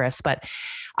know you, Chris, but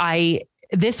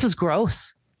this was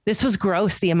gross. This was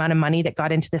gross, the amount of money that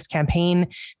got into this campaign,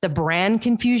 the brand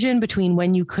confusion between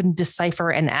when you couldn't decipher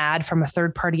an ad from a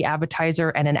third-party advertiser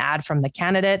and an ad from the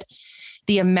candidate,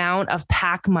 the amount of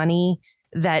PAC money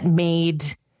that made,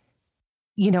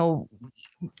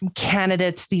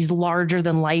 candidates these larger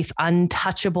than life,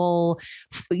 untouchable,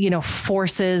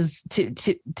 forces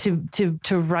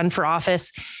to run for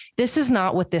office. This is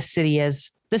not what this city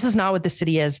is. This is not what the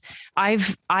city is.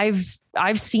 I've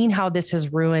seen how this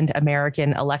has ruined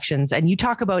American elections. And you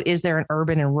talk about, is there an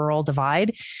urban and rural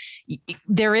divide?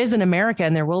 There is in America,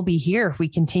 and there will be here if we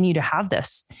continue to have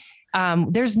this.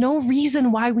 There's no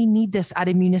reason why we need this at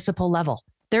a municipal level.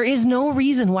 There is no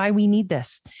reason why we need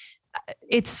this.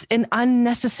 It's an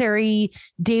unnecessary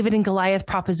David and Goliath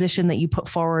proposition that you put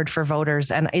forward for voters.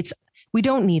 And we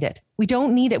don't need it. We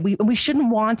don't need it. We shouldn't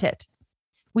want it.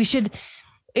 We should.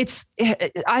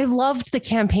 I loved the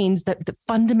campaigns that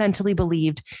fundamentally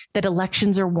believed that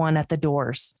elections are won at the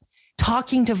doors,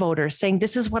 talking to voters, saying,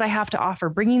 this is what I have to offer,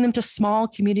 bringing them to small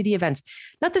community events,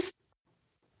 not this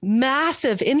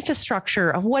massive infrastructure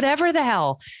of whatever the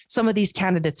hell some of these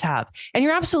candidates have. And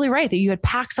you're absolutely right that you had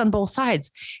PACs on both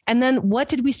sides. And then what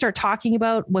did we start talking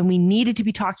about when we needed to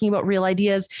be talking about real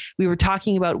ideas? We were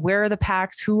talking about where are the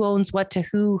PACs, who owns what to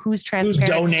who's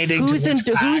transparent,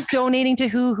 who's donating to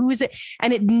who's it.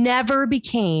 And it never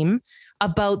became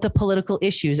about the political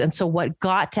issues. And so what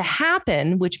got to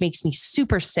happen, which makes me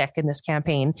super sick in this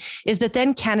campaign, is that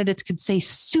then candidates could say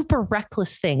super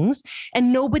reckless things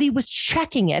and nobody was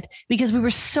checking it because we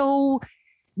were so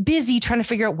busy trying to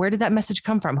figure out where did that message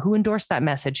come from? Who endorsed that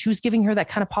message? Who's giving her that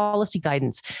kind of policy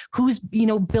guidance? Who's,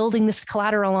 building this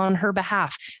collateral on her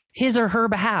behalf, his or her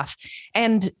behalf?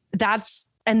 And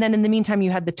then in the meantime, you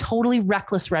had the totally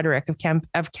reckless rhetoric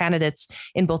of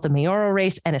candidates in both the mayoral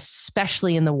race and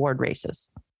especially in the ward races.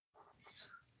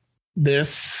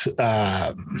 This,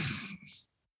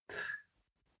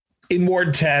 in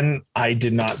Ward 10, I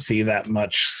did not see that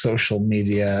much social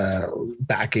media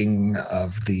backing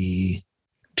of the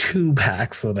two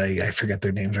PACs that I forget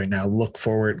their names right now. Look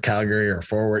Forward Calgary or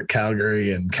Forward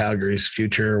Calgary and Calgary's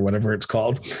Future, or whatever it's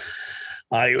called.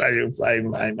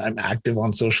 I'm active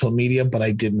on social media, but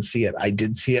I didn't see it. I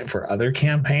did see it for other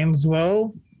campaigns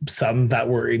though. some that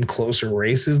were in closer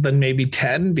races than maybe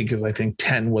 10, because I think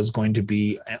 10 was going to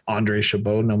be Andre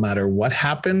Chabot no matter what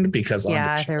happened, because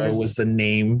Andre Chabot was the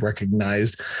name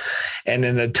recognized. And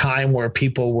in a time where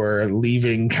people were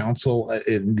leaving council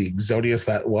in the exodius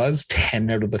that was, 10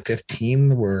 out of the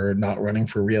 15 were not running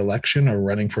for re-election or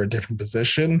running for a different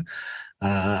position.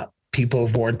 People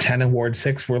of Ward 10 and Ward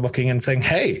 6 were looking and saying,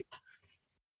 hey,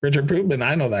 Richard Prudman,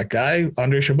 I know that guy.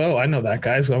 Andre Chabot, I know that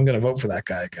guy. So I'm going to vote for that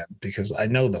guy again because I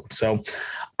know them. So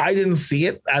I didn't see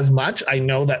it as much. I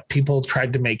know that people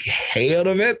tried to make hay out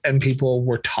of it and people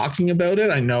were talking about it.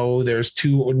 I know there's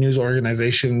two news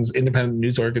organizations, independent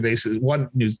news organizations,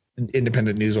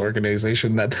 independent news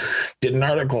organization that did an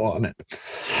article on it.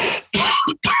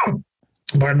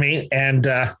 Pardon me. And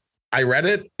I read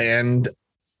it and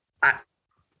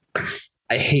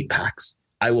I hate PACs.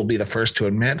 I will be the first to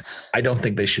admit, I don't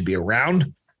think they should be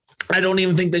around. I don't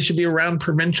even think they should be around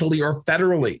provincially or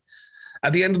federally.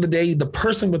 At the end of the day, the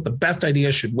person with the best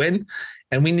idea should win.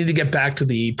 And we need to get back to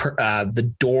the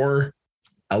door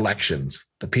elections,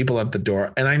 the people at the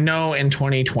door. And I know in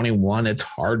 2021, it's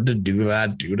hard to do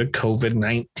that due to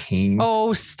COVID-19.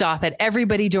 Oh, stop it.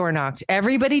 Everybody door knocked.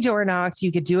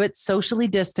 You could do it socially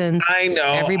distanced. I know.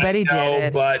 Everybody did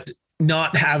it. But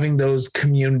not having those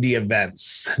community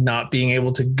events, not being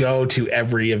able to go to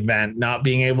every event, not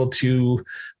being able to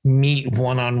meet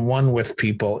one-on-one with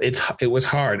people. It was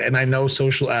hard. And I know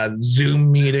social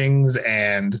Zoom meetings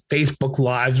and Facebook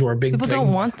lives were a big thing. People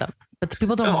don't want them, but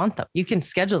people don't want them. You can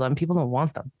schedule them. People don't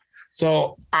want them.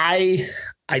 So I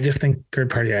just think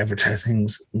third-party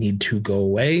advertisings need to go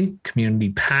away.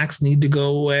 Community PACs need to go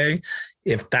away.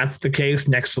 If that's the case,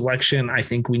 next election, I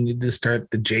think we need to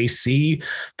start the JC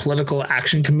Political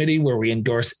Action Committee where we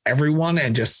endorse everyone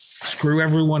and just screw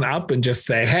everyone up and just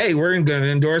say, hey, we're going to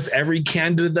endorse every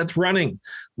candidate that's running.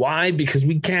 Why? Because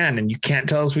we can, and you can't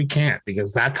tell us we can't,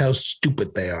 because that's how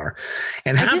stupid they are.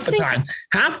 And half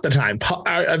the time,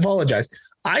 I apologize,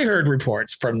 I heard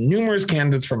reports from numerous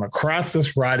candidates from across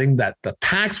this riding that the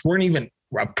PACs weren't even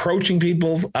approaching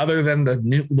people other than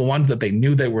the ones that they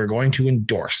knew they were going to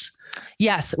endorse.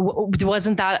 Yes.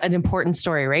 Wasn't that an important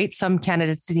story, right? Some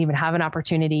candidates didn't even have an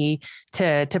opportunity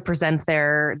to present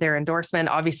their endorsement.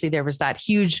 Obviously, there was that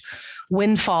huge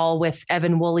windfall with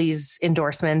Evan Woolley's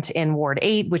endorsement in Ward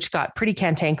 8, which got pretty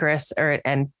cantankerous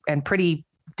and pretty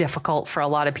difficult for a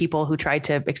lot of people who tried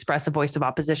to express a voice of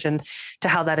opposition to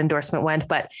how that endorsement went.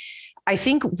 But I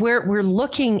think where we're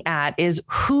looking at is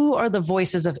who are the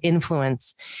voices of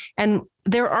influence. And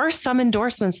there are some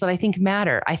endorsements that I think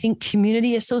matter. I think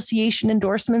community association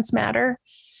endorsements matter,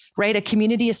 right? A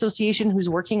community association who's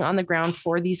working on the ground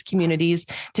for these communities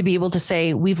to be able to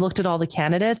say, we've looked at all the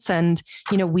candidates and,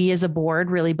 we as a board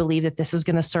really believe that this is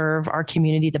going to serve our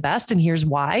community the best. And here's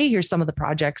why. Here's some of the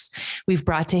projects we've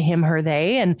brought to him, her,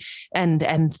 they, and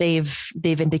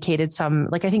they've indicated some,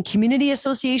 like, I think community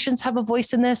associations have a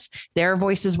voice in this. Their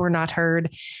voices were not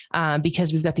heard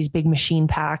because we've got these big machine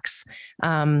PACs.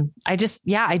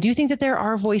 I do think that there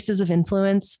are voices of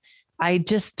influence. I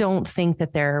just don't think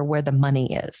that they're where the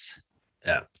money is.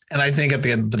 Yeah. And I think at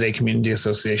the end of the day, community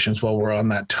associations, while we're on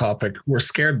that topic, we're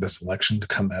scared this election to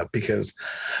come out because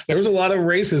there was a lot of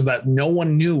races that no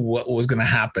one knew what was going to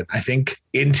happen. I think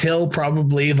until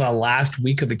probably the last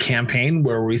week of the campaign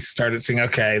where we started saying,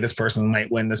 okay, this person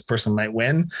might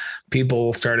win,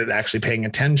 people started actually paying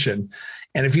attention.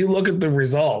 And if you look at the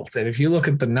results and if you look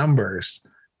at the numbers,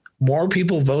 more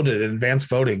people voted in advance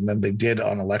voting than they did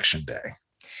on election day.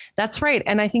 That's right.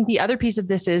 And I think the other piece of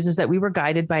this is that we were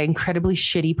guided by incredibly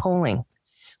shitty polling.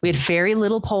 We had very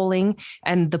little polling,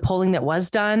 and the polling that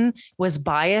was done was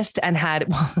biased and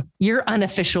your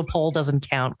unofficial poll doesn't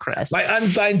count, Chris. My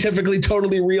unscientifically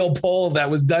totally real poll that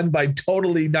was done by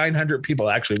totally 900 people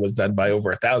actually was done by over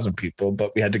 1,000 people,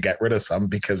 but we had to get rid of some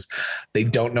because they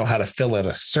don't know how to fill out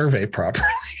a survey properly.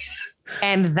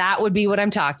 And that would be what I'm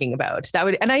talking about.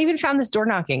 And I even found this door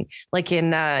knocking, like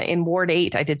in Ward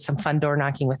 8, I did some fun door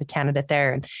knocking with a candidate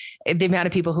there. And the amount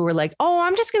of people who were like, oh,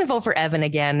 I'm just going to vote for Evan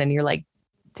again. And you're like,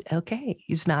 okay,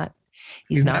 he's not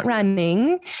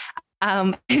running.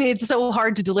 And it's so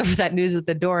hard to deliver that news at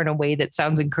the door in a way that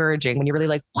sounds encouraging when you're really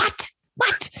like, what?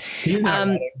 He's not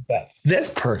running, but this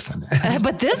person is.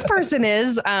 But this person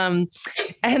is. And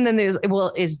then there's,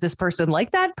 well, is this person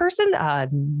like that person?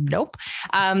 Nope.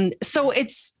 So what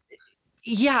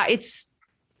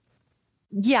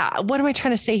am I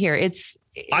trying to say here?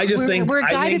 We're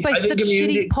guided by such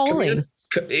shitty polling.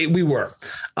 We were.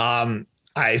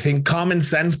 I think Common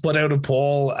Sense put out a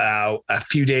poll a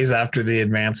few days after the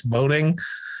advanced voting.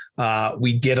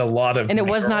 We did a lot of, and it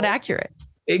was not accurate.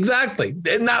 Exactly.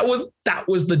 And that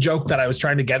was the joke that I was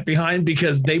trying to get behind,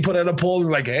 because they put out a poll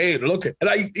like, hey, look, and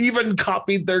I even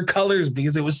copied their colors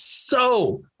because it was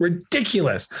so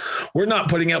ridiculous. We're not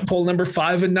putting out poll number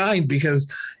 5 and 9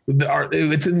 because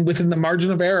it's within the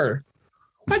margin of error.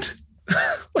 What?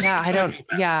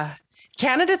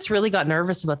 Candidates really got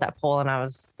nervous about that poll, and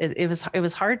it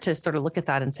was hard to sort of look at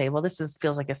that and say, well,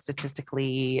 feels like a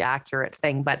statistically accurate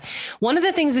thing. But one of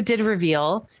the things it did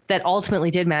reveal that ultimately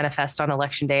did manifest on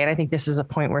election day, and I think this is a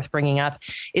point worth bringing up,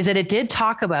 is that it did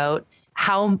talk about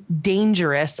how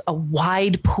dangerous a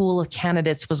wide pool of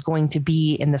candidates was going to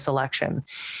be in this election.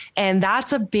 And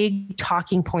that's a big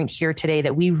talking point here today,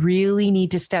 that we really need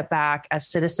to step back as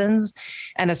citizens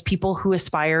and as people who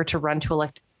aspire to run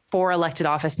for elected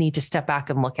office need to step back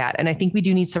and look at. And I think we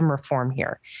do need some reform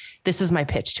here. This is my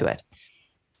pitch to it.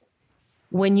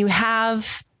 When you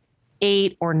have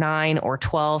 8 or 9 or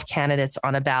 12 candidates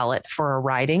on a ballot for a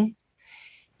riding,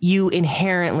 you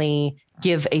inherently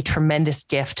give a tremendous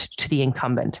gift to the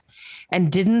incumbent.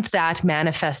 And didn't that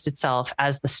manifest itself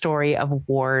as the story of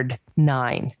Ward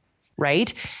 9?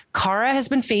 Right? Cara has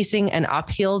been facing an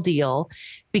uphill deal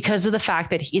because of the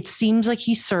fact that it seems like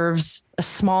he serves a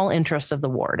small interest of the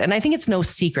ward. And I think it's no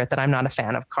secret that I'm not a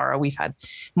fan of Cara. We've had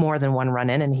more than one run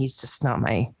in, and I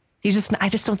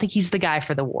just don't think he's the guy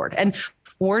for the ward. And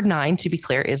Ward 9, to be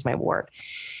clear, is my ward.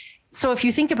 So if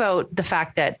you think about the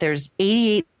fact that there's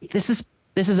 88, this is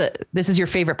your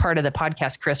favorite part of the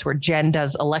podcast, Chris, where Jen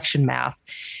does election math.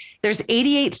 There's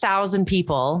 88,000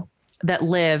 people that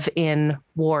live in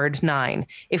Ward 9.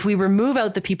 If we remove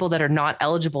out the people that are not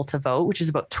eligible to vote, which is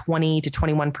about 20 to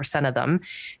 21% of them,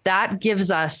 that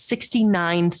gives us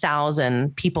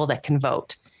 69,000 people that can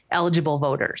vote, eligible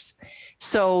voters.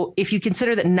 So if you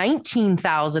consider that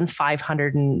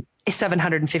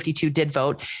 19,752 did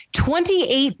vote,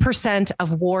 28%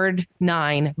 of Ward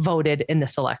 9 voted in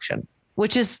this election,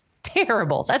 which is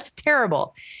terrible. That's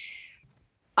terrible.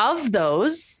 Of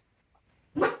those,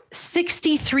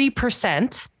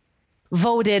 63%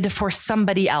 voted for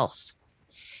somebody else.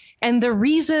 And the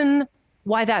reason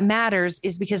why that matters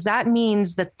is because that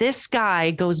means that this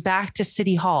guy goes back to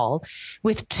City Hall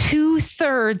with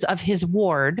 2/3 of his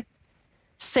ward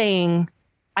saying,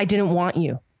 I didn't want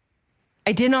you.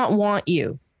 I did not want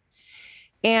you.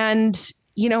 And,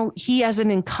 he as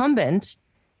an incumbent,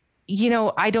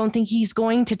 I don't think he's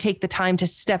going to take the time to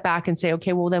step back and say,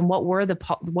 okay, well, then what were the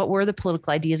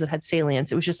political ideas that had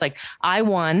salience? It was just like, I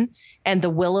won and the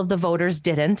will of the voters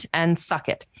didn't, and suck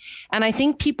it. And I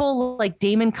think people like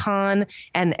Damon Kahn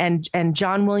and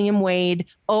John William Wade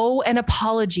owe an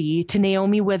apology to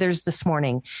Naomi Withers this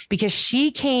morning, because she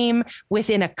came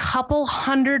within a couple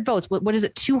hundred votes. What is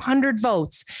it? 200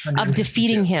 votes of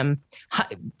defeating him.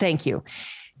 Thank you.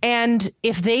 And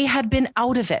if they had been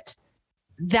out of it,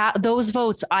 those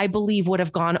votes, I believe, would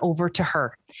have gone over to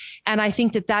her. And I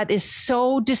think that is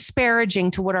so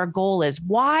disparaging to what our goal is.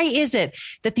 Why is it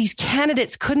that these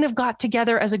candidates couldn't have got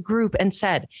together as a group and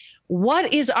said,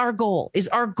 what is our goal? Is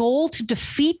our goal to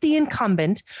defeat the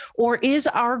incumbent, or is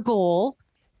our goal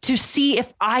to see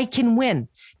if I can win?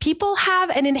 People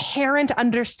have an inherent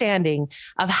understanding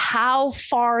of how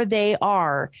far they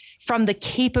are from the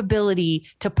capability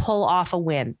to pull off a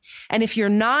win. And if you're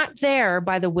not there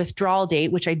by the withdrawal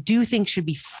date, which I do think should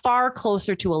be far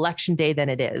closer to election day than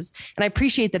it is, and I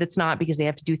appreciate that it's not, because they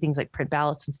have to do things like print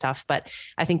ballots and stuff, but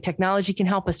I think technology can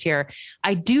help us here.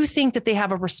 I do think that they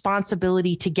have a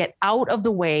responsibility to get out of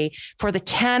the way for the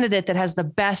candidate that has the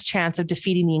best chance of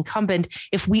defeating the incumbent,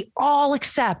 if we all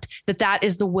accept that that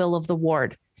is the will of the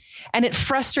ward. And it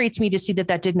frustrates me to see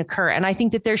that didn't occur. And I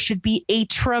think that there should be a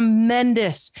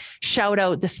tremendous shout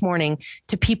out this morning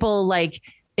to people like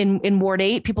in Ward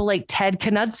 8, people like Ted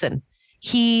Knudsen.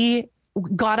 He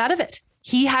got out of it.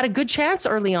 He had a good chance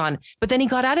early on, but then he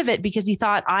got out of it because he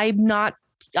thought, I'm not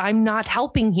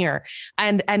helping here.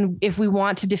 And if we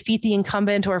want to defeat the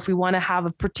incumbent, or if we want to have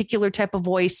a particular type of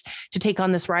voice to take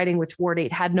on this riding, which Ward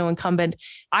 8 had no incumbent,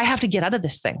 I have to get out of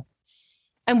this thing.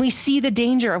 And we see the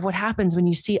danger of what happens when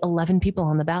you see 11 people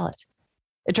on the ballot.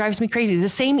 It drives me crazy. The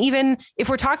same, even if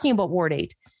we're talking about Ward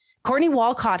 8, Courtney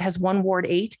Walcott has won Ward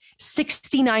 8.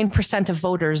 69% of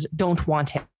voters don't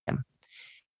want him.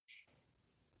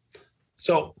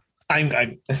 So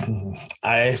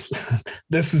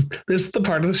this is the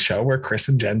part of the show where Chris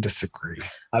and Jen disagree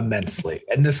immensely.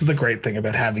 And this is the great thing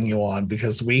about having you on,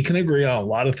 because we can agree on a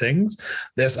lot of things.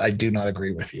 This I do not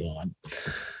agree with you on.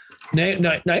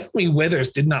 Naomi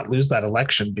Withers did not lose that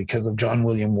election because of John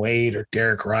William Wade or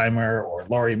Derek Reimer or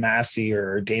Laurie Massey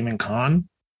or Damon Kahn.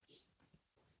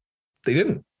 They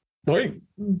didn't.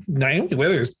 Naomi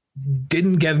Withers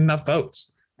didn't get enough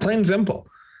votes. Plain and simple.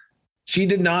 She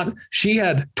did not. She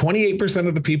had 28%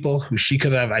 of the people who she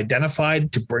could have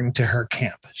identified to bring to her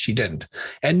camp. She didn't.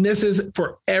 And this is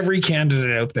for every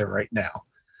candidate out there right now.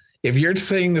 If you're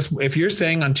saying this, if you're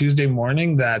saying on Tuesday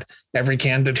morning that every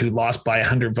candidate who lost by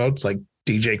 100 votes, like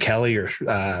DJ Kelly or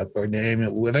Naomi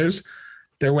Withers,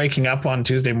 they're waking up on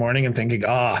Tuesday morning and thinking,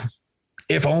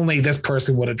 if only this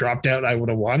person would have dropped out, I would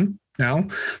have won. No,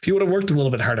 if you would have worked a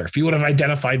little bit harder, if you would have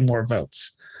identified more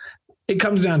votes, it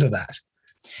comes down to that.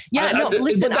 Yeah, no,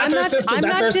 listen, that's our system.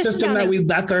 That's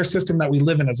our system that we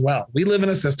live in as well. We live in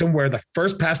a system where the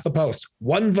first past the post,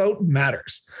 one vote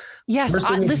matters. Yes.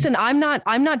 Listen, I'm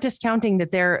not discounting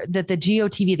that the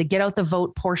GOTV, the get out the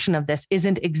vote portion of this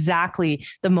isn't exactly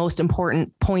the most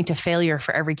important point of failure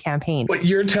for every campaign. But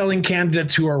you're telling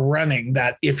candidates who are running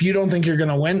that if you don't think you're going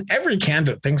to win, every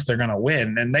candidate thinks they're going to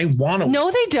win and they want to win. No,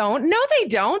 they don't.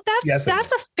 That's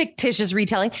a fictitious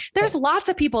retelling. There's lots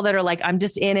of people that are like, I'm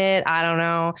just in it. I don't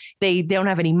know. They don't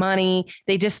have any money.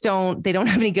 They don't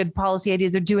have any good policy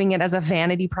ideas. They're doing it as a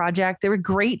vanity project. There were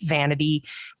great vanity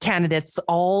candidates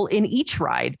all in each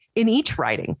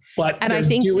riding. And I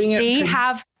think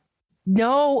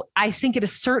I think at a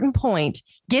certain point,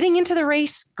 getting into the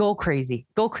race, go crazy,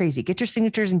 get your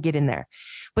signatures and get in there.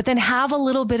 But then have a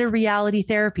little bit of reality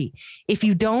therapy. If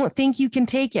you don't think you can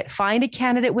take it, find a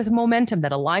candidate with momentum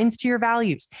that aligns to your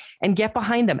values and get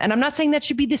behind them. And I'm not saying that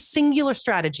should be the singular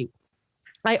strategy.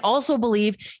 I also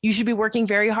believe you should be working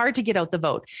very hard to get out the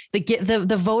vote.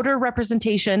 The voter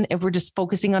representation, if we're just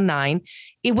focusing on 9,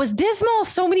 it was dismal.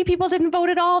 So many people didn't vote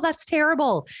at all. That's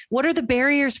terrible. What are the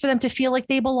barriers for them to feel like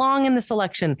they belong in this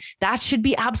election? That should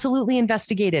be absolutely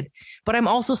investigated. But I'm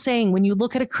also saying when you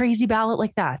look at a crazy ballot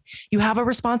like that, you have a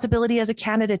responsibility as a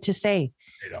candidate to say,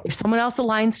 if someone else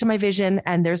aligns to my vision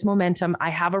and there's momentum,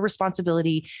 I have a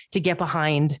responsibility to get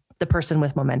behind the person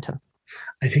with momentum.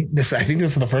 I think this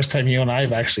is the first time you and I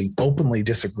have actually openly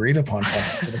disagreed upon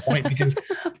something to the point, because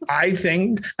I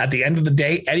think at the end of the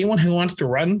day, anyone who wants to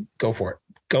run, go for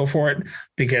it.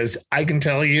 Because I can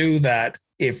tell you that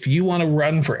if you want to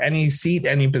run for any seat,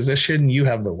 any position, you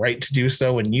have the right to do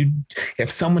so. And if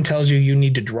someone tells you you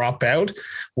need to drop out,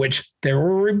 which there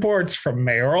were reports from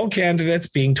mayoral candidates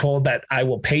being told that I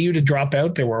will pay you to drop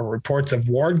out. There were reports of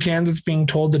ward candidates being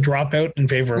told to drop out in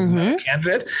favor of another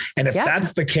candidate. And if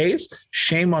that's the case,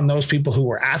 shame on those people who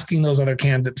were asking those other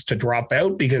candidates to drop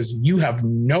out, because you have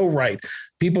no right.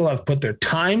 People have put their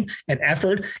time and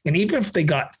effort. And even if they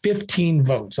got 15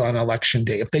 votes on election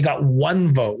day, if they got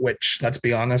 1 vote, which let's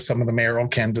be honest, some of the mayoral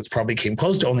candidates probably came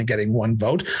close to only getting 1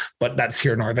 vote, but that's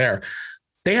here nor there.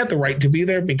 They had the right to be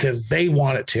there because they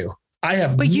wanted to.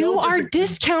 You are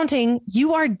discounting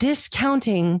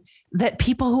that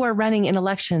people who are running in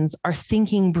elections are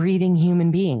thinking, breathing human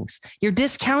beings. You're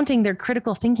discounting their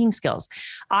critical thinking skills.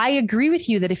 I agree with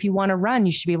you that if you want to run,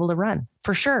 you should be able to run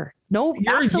for sure. No,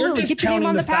 absolutely. Get your name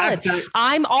on the ballot.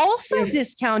 I'm also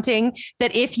discounting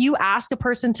that if you ask a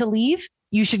person to leave,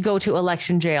 you should go to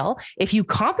election jail. If you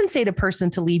compensate a person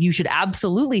to leave, you should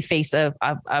absolutely face a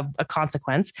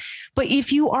consequence. But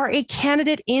if you are a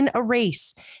candidate in a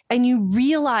race and you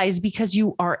realize, because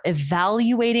you are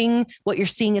evaluating what you're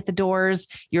seeing at the doors,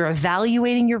 you're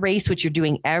evaluating your race, which you're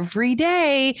doing every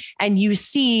day, and you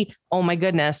see, oh my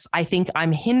goodness, I think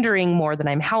I'm hindering more than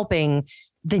I'm helping,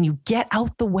 then you get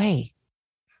out the way.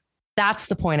 That's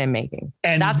the point I'm making.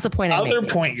 And that's the point I'm making. The other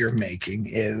point you're making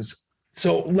is,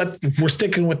 so we're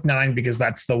sticking with 9 because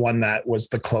that's the one that was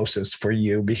the closest for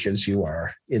you because you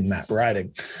are in that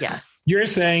riding. Yes. You're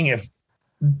saying if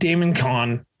Damon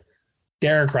Kahn,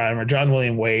 Derek Reimer, John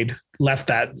William Wade left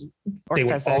that, they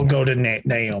would all go to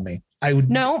Naomi. I would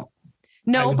no,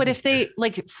 but if they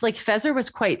like Fezzer was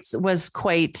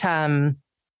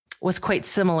quite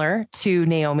similar to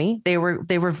Naomi. They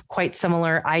were quite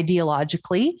similar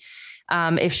ideologically.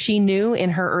 If she knew in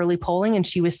her early polling and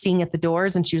she was seeing at the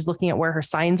doors and she was looking at where her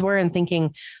signs were and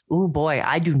thinking, oh boy,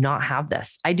 I do not have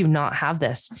this.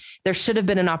 There should have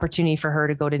been an opportunity for her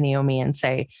to go to Naomi and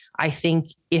say, I think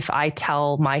if I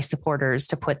tell my supporters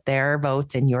to put their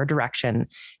votes in your direction,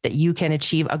 that you can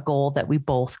achieve a goal that we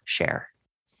both share.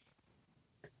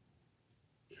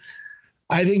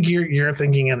 I think you're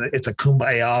thinking it's a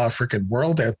kumbaya freaking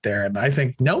world out there. And I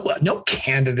think no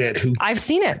candidate who I've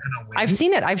seen it. I've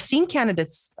seen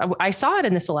candidates. I saw it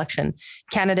in this election.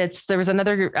 Candidates. There was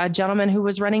another gentleman who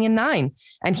was running in 9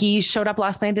 and he showed up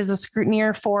last night as a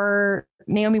scrutineer for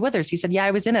Naomi Withers. He said, yeah,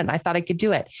 I was in it and I thought I could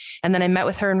do it. And then I met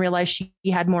with her and realized she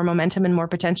had more momentum and more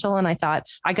potential. And I thought,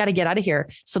 I got to get out of here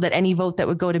so that any vote that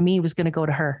would go to me was going to go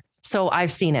to her. So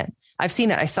I've seen it. I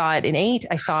saw it in 8.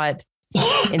 I saw it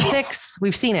in 6.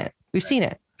 We've seen it.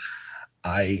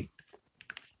 I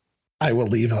I will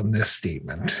leave on this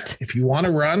statement. If you want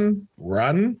to run.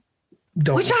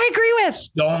 Which I agree with.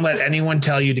 Don't let anyone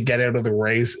tell you to get out of the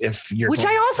race Which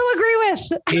I also agree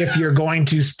with. If you're going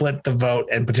to split the vote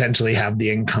and potentially have the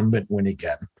incumbent win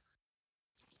again.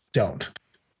 Don't.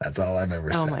 That's all I've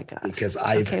ever said. Oh my God. Because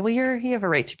well, you have a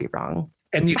right to be wrong.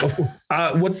 And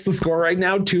what's the score right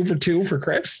now? 2 for 2 for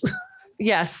Chris?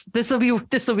 Yes. This will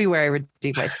be where I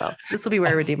redeem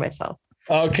myself.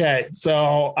 Okay,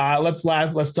 so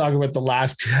let's talk about the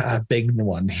last big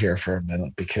one here for a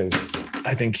minute, because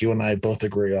I think you and I both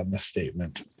agree on this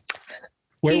statement.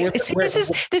 This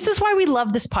is why we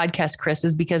love this podcast, Chris,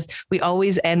 is because we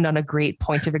always end on a great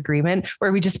point of agreement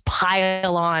where we just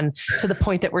pile on to the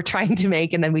point that we're trying to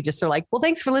make, and then we just are like, well,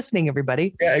 thanks for listening,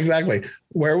 everybody. Yeah, exactly.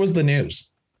 Where was the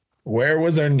news? Where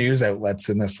was our news outlets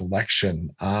in this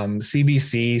election?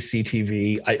 CBC,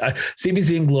 CTV,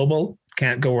 CBC and Global.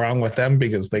 Can't go wrong with them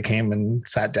because they came and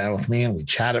sat down with me and we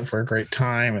chatted for a great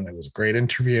time, and it was a great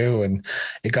interview, and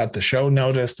it got the show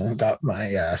noticed and got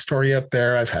my story up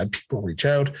there. I've had people reach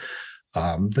out.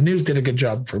 The news did a good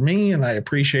job for me, and I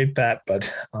appreciate that,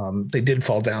 but they did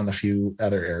fall down a few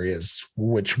other areas,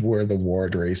 which were the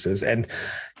ward races. And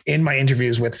in my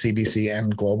interviews with CBC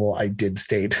and Global, I did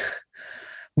state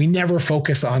we never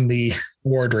focus on the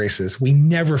ward races. We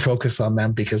never focus on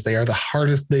them because they are the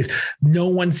hardest. No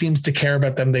one seems to care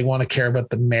about them. They want to care about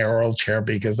the mayoral chair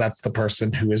because that's the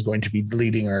person who is going to be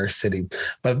leading our city.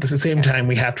 But at the same time,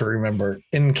 we have to remember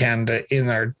in Canada, in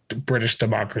our British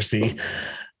democracy,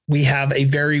 we have a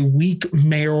very weak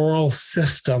mayoral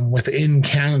system within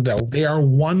Canada. They are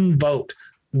one vote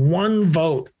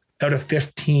out of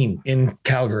 15 in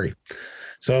Calgary.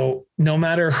 So no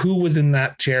matter who was in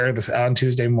that chair on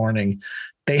Tuesday morning,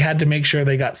 they had to make sure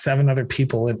they got 7 other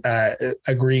people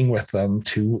agreeing with them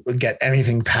to get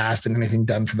anything passed and anything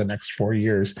done for the next 4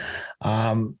 years.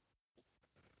 I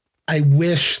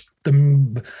wish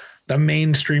the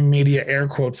mainstream media, air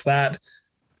quotes that,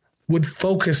 would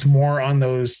focus more on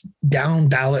those down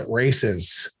ballot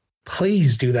races.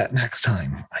 Please do that next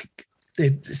time. Like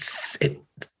it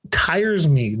tires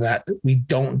me that we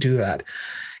don't do that.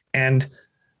 And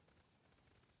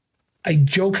I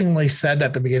jokingly said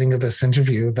at the beginning of this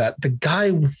interview that the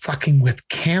guy fucking with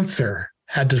cancer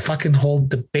had to fucking hold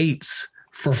debates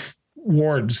for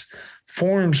wards,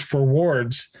 forums for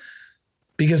wards,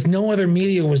 because no other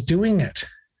media was doing it.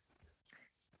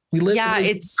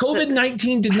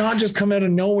 COVID-19 did not just come out of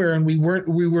nowhere, and we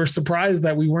were surprised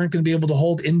that we weren't going to be able to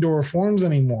hold indoor forums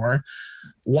anymore.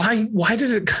 Why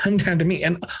did it come down to me?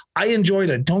 And I enjoyed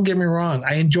it. Don't get me wrong.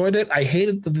 I enjoyed it. I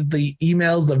hated the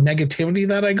emails of negativity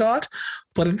that I got,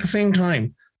 but at the same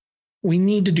time, we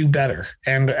need to do better.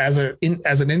 And as an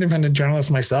independent journalist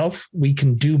myself, we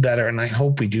can do better. And I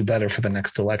hope we do better for the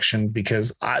next election,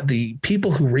 because the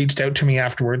people who reached out to me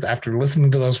afterwards, after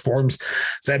listening to those forums,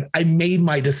 said, I made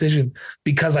my decision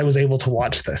because I was able to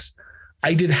watch this.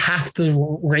 I did half the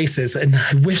races and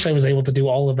I wish I was able to do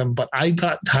all of them, but I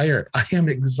got tired. I am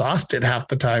exhausted half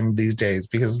the time these days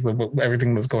because of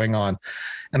everything that's going on.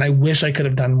 And I wish I could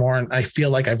have done more. And I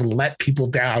feel like I've let people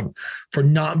down for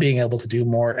not being able to do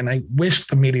more. And I wish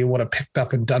the media would have picked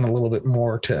up and done a little bit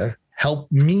more to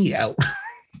help me out.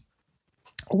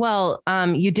 Well,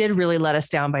 you did really let us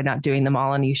down by not doing them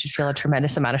all, and you should feel a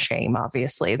tremendous amount of shame.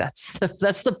 Obviously, that's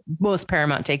the most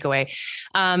paramount takeaway.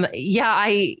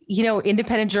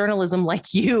 Independent journalism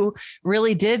like you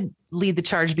really did lead the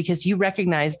charge, because you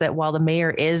recognize that while the mayor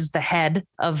is the head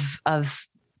of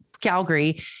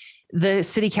Calgary, the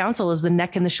city council is the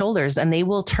neck and the shoulders, and they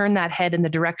will turn that head in the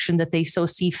direction that they so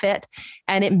see fit.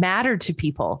 And it mattered to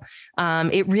people.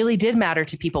 It really did matter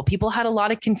to people. People had a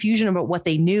lot of confusion about what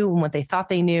they knew and what they thought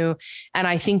they knew. And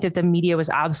I think that the media was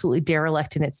absolutely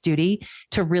derelict in its duty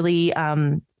to really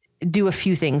do a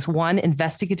few things. 1,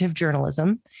 investigative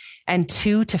journalism, and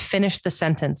 2, to finish the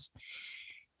sentence.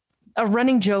 A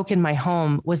running joke in my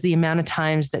home was the amount of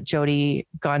times that Jyoti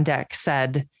Gondek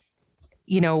said,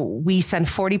 we send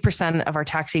 40% of our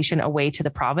taxation away to the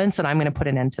province, and I'm going to put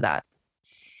an end to that.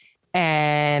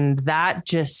 And that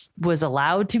just was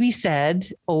allowed to be said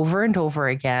over and over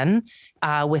again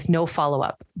with no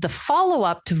follow-up. The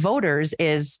follow-up to voters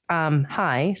is,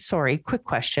 quick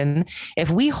question. If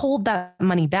we hold that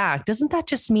money back, doesn't that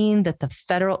just mean that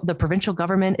the provincial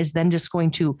government is then just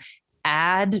going to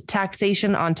add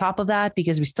taxation on top of that?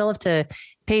 Because we still have to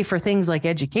pay for things like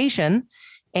education.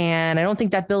 And I don't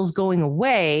think that bill's going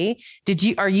away.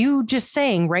 Are you just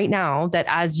saying right now that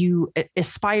as you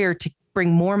aspire to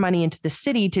bring more money into the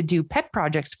city to do pet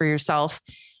projects for yourself,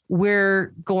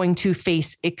 we're going to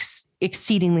face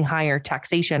exceedingly higher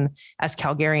taxation as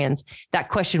Calgarians? That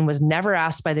question was never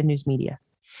asked by the news media.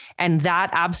 And that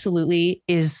absolutely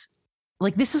is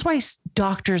like, this is why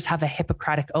doctors have a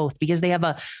Hippocratic oath, because they have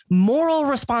a moral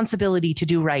responsibility to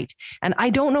do right. And I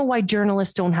don't know why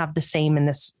journalists don't have the same in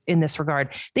this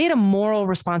regard. They had a moral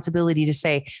responsibility to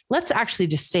say, let's actually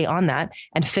just stay on that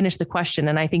and finish the question.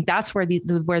 And I think that's where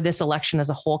where this election as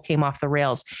a whole came off the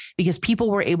rails, because people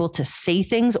were able to say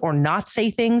things or not say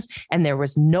things, and there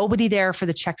was nobody there for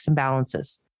the checks and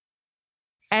balances.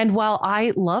 And while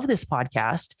I love this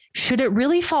podcast, should it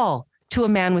really fall to a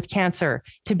man with cancer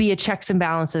to be a checks and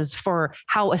balances for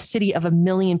how a city of 1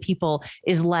 million people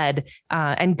is led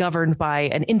and governed by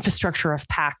an infrastructure of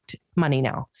PACT money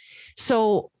now?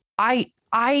 So I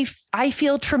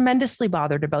feel tremendously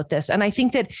bothered about this. And I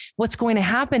think that what's going to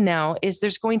happen now is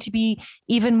there's going to be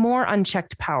even more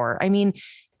unchecked power. I mean,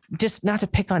 just not to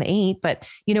pick on 8, but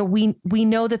we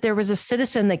know that there was a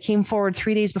citizen that came forward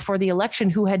 3 days before the election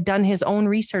who had done his own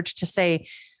research to say,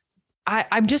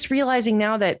 I'm just realizing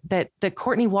now that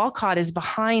Courtney Walcott is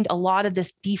behind a lot of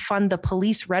this defund the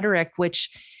police rhetoric, which,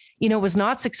 was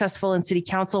not successful in city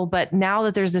council. But now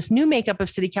that there's this new makeup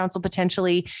of city council,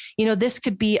 potentially, this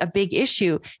could be a big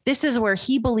issue. This is where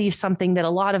he believes something that a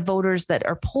lot of voters that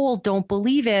are polled don't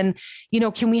believe in.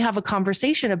 Can we have a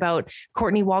conversation about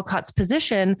Courtney Walcott's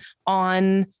position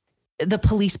on the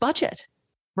police budget?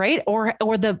 Right. Or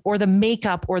the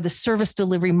makeup or the service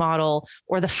delivery model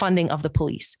or the funding of the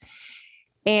police.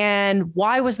 And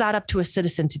why was that up to a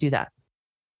citizen to do that?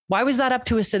 Why was that up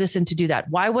to a citizen to do that?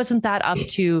 Why wasn't that up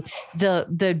to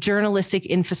the journalistic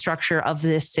infrastructure of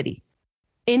this city?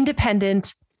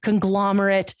 Independent,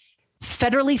 conglomerate,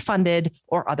 federally funded,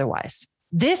 or otherwise.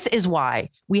 This is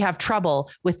why we have trouble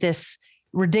with this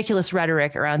ridiculous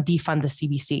rhetoric around defund the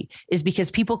CBC, is because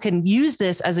people can use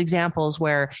this as examples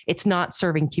where it's not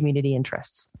serving community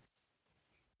interests.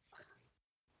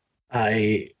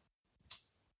 I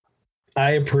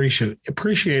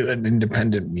appreciate an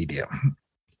independent media.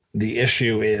 The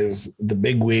issue is the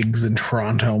big wigs in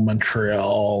Toronto,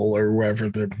 Montreal, or wherever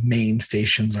the main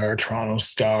stations are, Toronto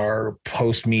Star,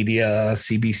 Post Media,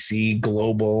 CBC,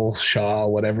 Global, Shaw,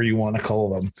 whatever you want to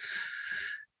call them.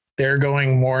 They're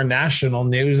going more national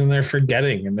news, and they're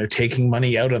forgetting, and they're taking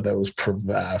money out of those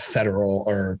federal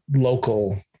or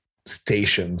local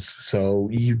stations. So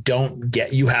you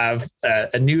have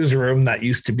a newsroom that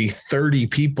used to be 30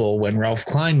 people when Ralph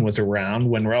Klein was around,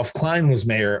 when Ralph Klein was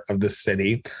mayor of the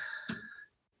city.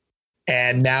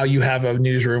 And now you have a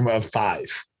newsroom of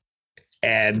 5,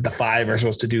 and the 5 are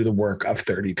supposed to do the work of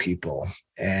 30 people.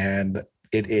 And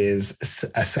it is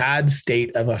a sad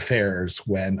state of affairs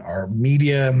when our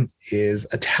media is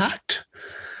attacked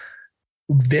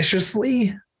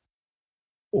viciously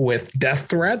with death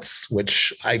threats,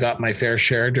 which I got my fair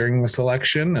share during this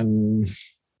election, and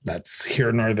that's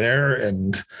here nor there.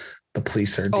 And the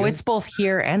police are doing. It's both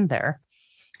here and there.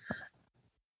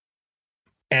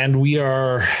 And we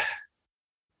are,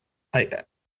 I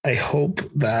hope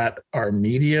that our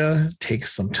media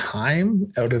takes some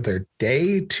time out of their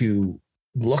day to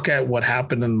look at what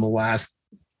happened in the last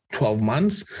 12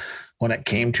 months when it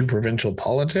came to provincial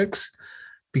politics,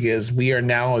 because we are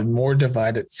now a more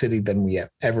divided city than we have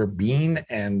ever been.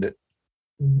 And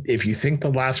if you think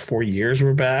the last 4 years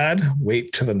were bad,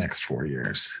 wait till the next 4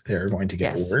 years. They're going to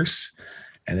get worse,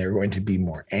 and they're going to be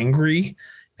more angry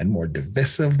and more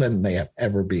divisive than they have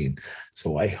ever been.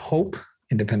 So I hope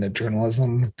independent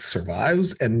journalism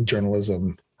survives and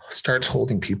journalism starts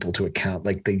holding people to account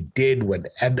like they did when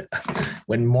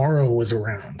Morrow was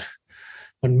around,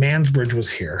 when Mansbridge was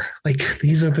here. Like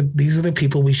these are the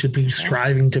people we should be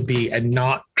striving to be, and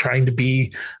not trying to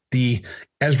be the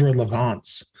Ezra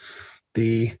Levants,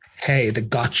 the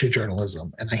gotcha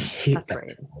journalism. And I hate that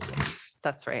journalism.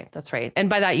 That's right. And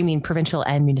by that, you mean provincial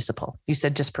and municipal. You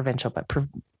said just provincial, but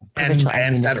provincial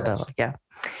and municipal. Federal. Yeah.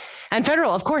 And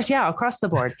federal, of course. Yeah. Across the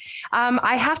board.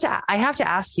 I have to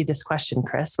ask you this question,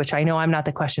 Chris, which I know I'm not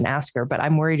the question asker, but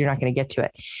I'm worried you're not going to get to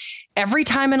it. Every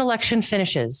time an election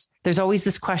finishes, there's always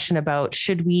this question about,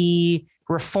 should we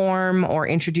reform or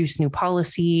introduce new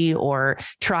policy or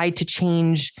try to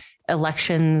change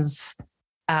elections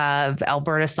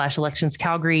Alberta/elections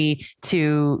Calgary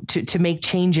to make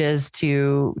changes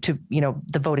to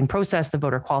the voting process, the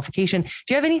voter qualification. Do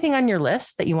you have anything on your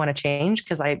list that you want to change?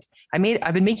 Because I've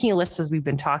been making a list as we've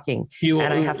been talking, and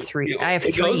I have 3.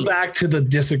 It goes back to the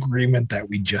disagreement that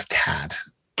we just had.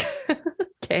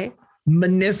 Okay.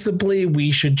 Municipally,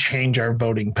 we should change our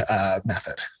voting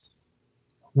method.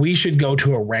 We should go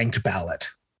to a ranked ballot.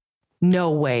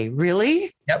 No way.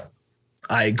 Really? Yep.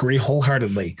 I agree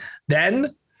wholeheartedly.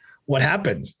 Then what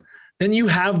happens? Then you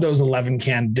have those 11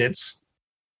 candidates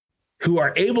who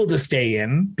are able to stay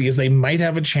in because they might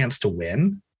have a chance to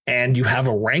win, and you have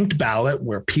a ranked ballot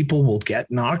where people will get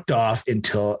knocked off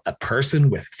until a person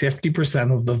with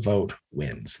 50% of the vote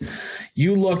wins.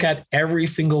 You look at every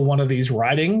single one of these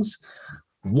ridings,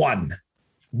 one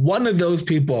of those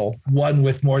people won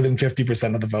with more than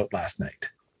 50% of the vote last night.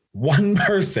 One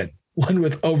person won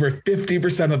with over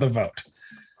 50% of the vote.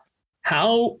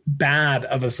 How bad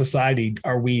of a society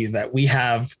are we that we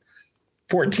have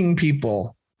 14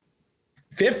 people,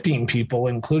 15 people,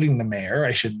 including the mayor,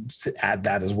 I should add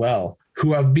that as well,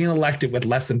 who have been elected with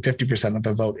less than 50% of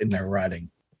the vote in their riding?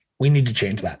 We need to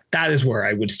change that. That is where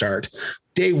I would start.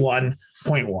 Day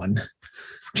 1.1,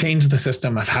 change the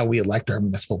system of how we elect our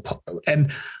municipal.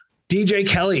 And DJ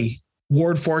Kelly,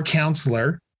 Ward 4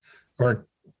 councillor or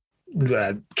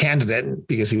candidate,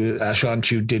 because he was Sean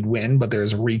Chew did win, but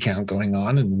there's a recount going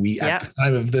on, and we at the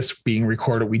time of this being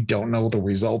recorded, we don't know the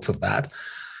results of that.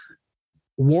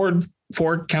 Ward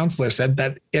 4 councillor said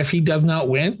that if he does not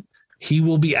win, he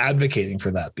will be advocating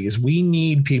for that, because we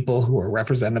need people who are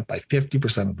represented by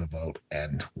 50% of the vote,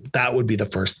 and that would be the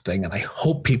first thing. And I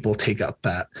hope people take up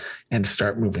that and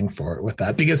start moving forward with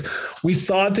that, because we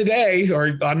saw today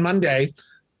or on Monday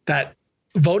that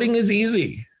voting is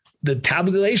easy. The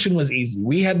tabulation was easy.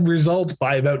 We had results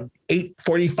by about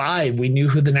 8:45. We knew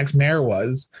who the next mayor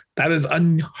was. That is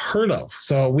unheard of.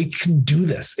 So we can do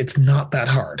this. It's not that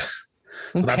hard.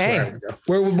 So that's where I would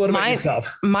go. What about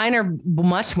yourself? Mine are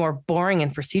much more boring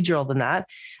and procedural than that.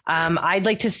 I'd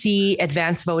like to see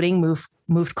advanced voting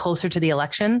moved closer to the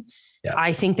election. Yeah.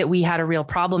 I think that we had a real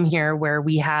problem here where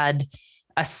we had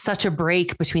such a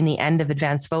break between the end of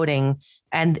advanced voting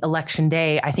and election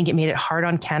day. I think it made it hard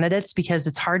on candidates, because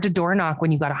it's hard to door knock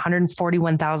when you've got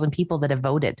 141,000 people that have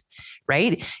voted,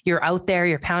 right? You're out there,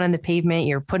 you're pounding the pavement,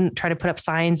 you're trying to put up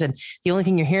signs, and the only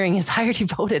thing you're hearing is, I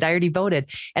already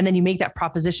voted. And then you make that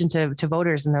proposition to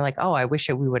voters, and they're like, oh, I wish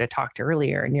we would have talked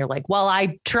earlier. And you're like, well,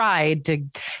 I tried to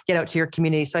get out to your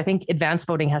community. So I think advanced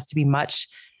voting has to be much,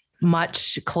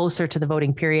 much closer to the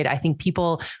voting period. I think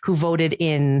people who voted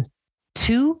in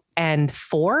 2 and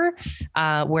 4,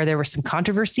 where there was some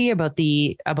controversy about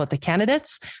the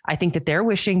candidates, I think that they're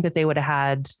wishing that they would have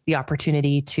had the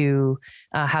opportunity to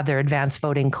have their advanced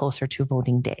voting closer to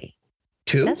voting day.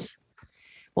 2? Yes.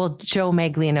 Well, Joe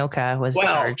Maglianoca was.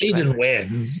 Well, he didn't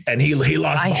win, and he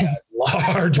lost by a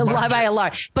large margin. By a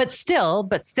large, but still.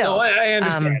 No, I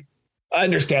understand. I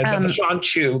understand, but the Sean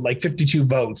Chew, like 52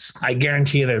 votes, I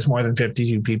guarantee you there's more than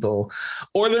 52 people,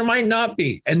 or there might not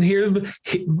be. And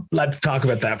let's talk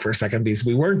about that for a second, because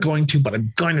we weren't going to, but I'm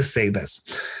going to say this.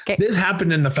 Okay. This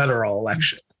happened in the federal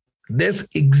election. This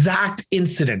exact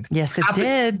incident. Yes, it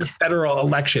did. In the federal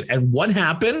election. And what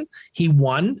happened? He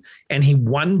won, and he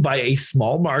won by a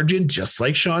small margin, just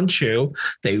like Sean Chew.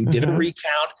 They did a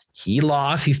recount. He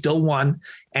lost. He still won.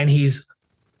 And he's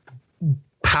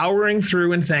powering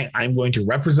through and saying, I'm going to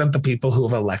represent the people who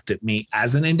have elected me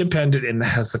as an independent in the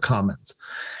House of Commons.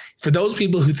 For those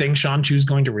people who think Sean Chew is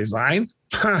going to resign,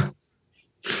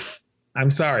 I'm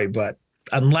sorry, but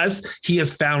unless he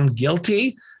is found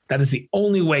guilty, that is the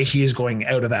only way he is going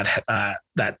out of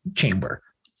that chamber.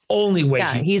 Only way.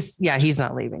 Yeah, he's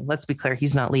not leaving. Let's be clear,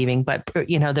 he's not leaving. But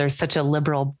there's such a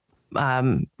liberal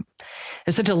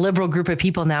group of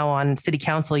people now on city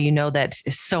council, that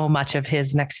so much of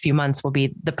his next few months will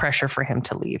be the pressure for him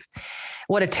to leave.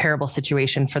 What a terrible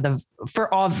situation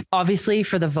obviously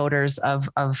for the voters of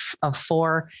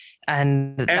 4,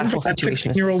 and that whole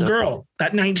situation.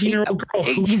 That 19-year-old girl.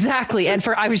 Exactly. And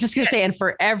I was just going to say, and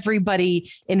for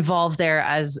everybody involved there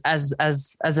as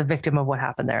a victim of what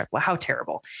happened there. Well, how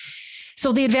terrible.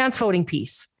 So the advanced voting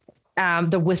piece.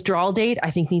 The withdrawal date, I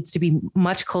think, needs to be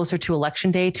much closer to election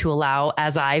day to allow,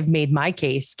 as I've made my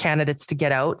case, candidates to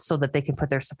get out so that they can put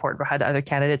their support behind other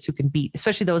candidates who can beat,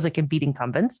 especially those that can beat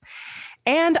incumbents.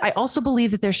 And I also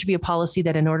believe that there should be a policy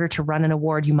that in order to run an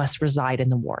award, you must reside in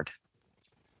the ward.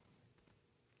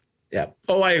 Yeah.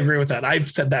 Oh, I agree with that. I've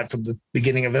said that from the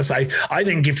beginning of this. I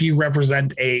think if you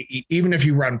represent even if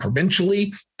you run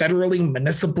provincially, federally,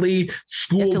 municipally,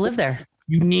 school, you have to live there.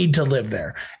 You need to live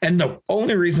there. And the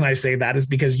only reason I say that is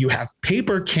because you have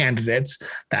paper candidates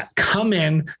that come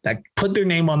in, that put their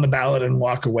name on the ballot and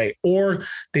walk away, or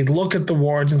they look at the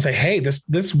wards and say, hey,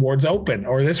 this ward's open,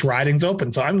 or this riding's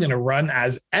open, so I'm going to run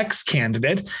as X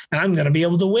candidate and I'm going to be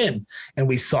able to win. And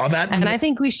we saw that. And I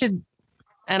think we should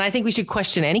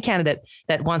question any candidate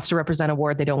that wants to represent a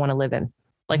ward they don't want to live in.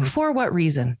 Like, for what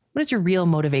reason? What is your real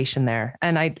motivation there?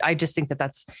 And I just think that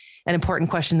that's an important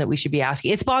question that we should be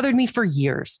asking. It's bothered me for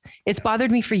years.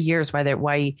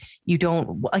 Why you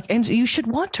don't like, and you should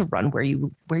want to run where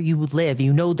you live.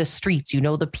 You know the streets, you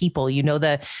know the people, you know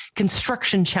the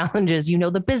construction challenges, you know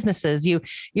the businesses. You're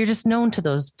just known to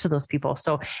those people.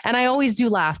 So, and I always do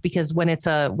laugh because when it's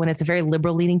a very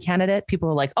liberal leaning candidate, people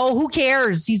are like, "Oh, who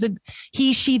cares?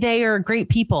 They are great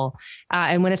people."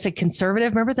 And when it's a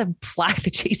conservative, remember the flack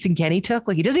that Jason Kenney took?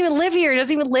 Like, he doesn't even live here. He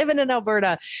doesn't even live in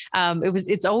Alberta.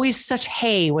 It's always such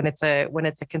hay when it's a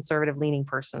conservative leaning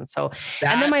person. So,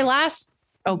 and then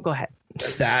go ahead.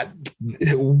 That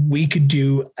we could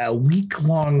do a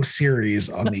week-long series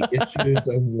on the issues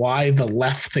of why the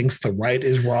left thinks the right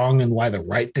is wrong and why the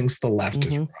right thinks the left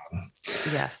is wrong.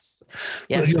 Yes.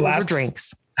 Over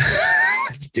drinks.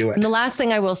 Let's do it. And the last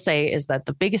thing I will say is that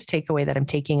the biggest takeaway that I'm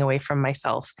taking away from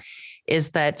myself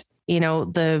is that,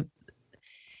 the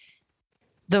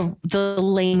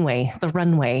laneway, the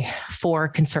runway for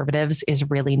conservatives is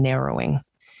really narrowing,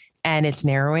 and it's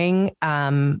narrowing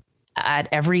at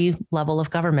every level of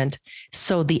government.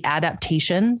 So the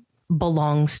adaptation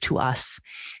belongs to us.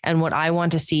 And what I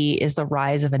want to see is the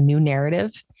rise of a new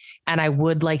narrative. And I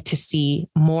would like to see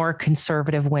more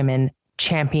conservative women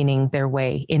championing their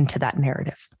way into that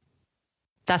narrative.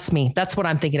 That's me. That's what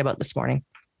I'm thinking about this morning.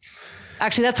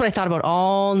 Actually, that's what I thought about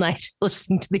all night,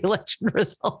 listening to the election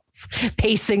results,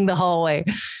 pacing the hallway.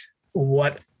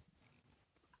 The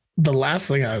last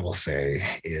thing I will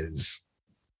say is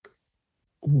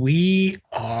we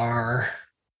are,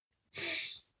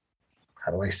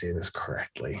 how do I say this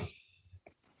correctly?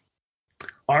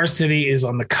 Our city is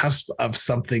on the cusp of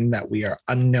something that we are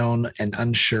unknown and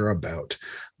unsure about.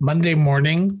 Monday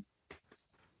morning,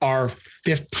 our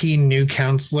 15 new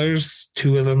councillors,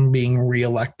 2 of them being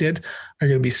reelected, are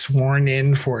going to be sworn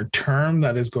in for a term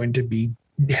that is going to be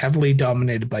heavily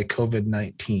dominated by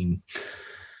COVID-19.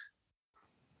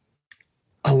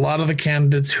 A lot of the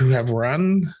candidates who have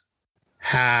run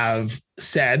have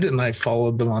said, and I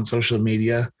followed them on social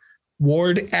media,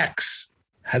 Ward X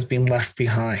has been left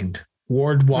behind.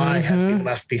 Ward Y has been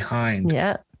left behind.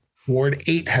 Yeah. Ward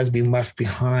 8 has been left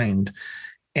behind.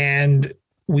 And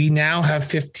we now have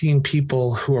 15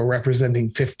 people who are representing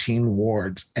 15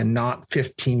 wards and not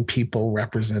 15 people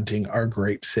representing our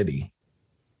great city.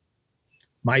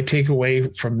 My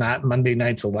takeaway from that Monday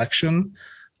night's election,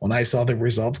 when I saw the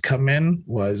results come in,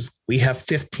 was we have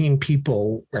 15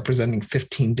 people representing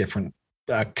 15 different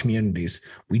communities.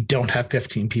 We don't have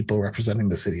 15 people representing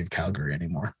the city of Calgary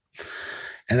anymore.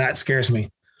 And that scares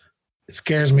me. It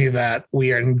scares me that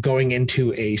we are going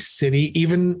into a city,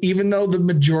 even though the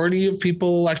majority of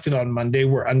people elected on Monday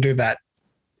were under that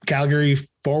Calgary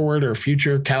Forward or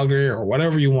Future Calgary or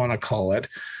whatever you want to call it.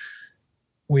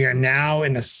 We are now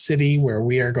in a city where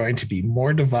we are going to be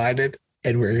more divided,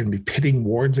 and we're going to be pitting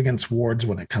wards against wards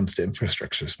when it comes to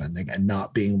infrastructure spending and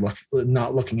not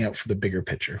looking out for the bigger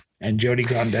picture. And Jyoti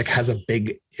Gondek has a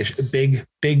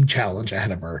big challenge ahead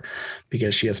of her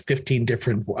because she has 14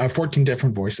 different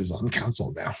voices on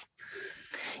council now.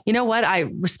 You know what? I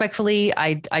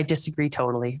disagree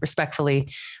totally.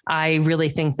 Respectfully, I really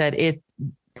think that it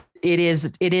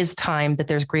is time that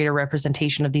there's greater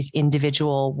representation of these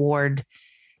individual ward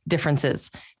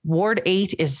differences. Ward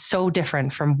 8 is so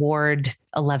different from Ward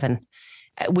 11,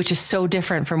 which is so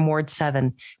different from Ward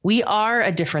 7. We are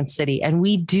a different city, and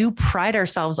we do pride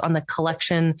ourselves on the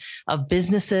collection of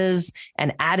businesses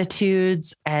and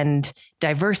attitudes and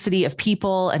diversity of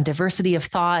people and diversity of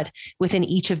thought within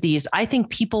each of these. I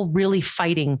think people really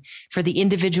fighting for the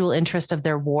individual interest of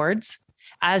their wards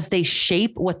as they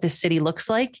shape what the city looks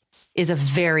like is a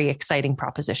very exciting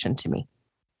proposition to me.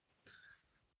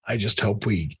 I just hope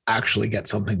we actually get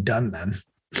something done then.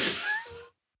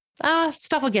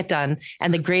 Stuff will get done.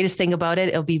 And the greatest thing about it,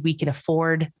 it'll be we can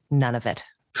afford none of it.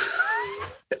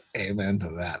 Amen to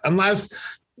that. Unless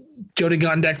Jyoti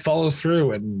Gondek follows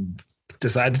through and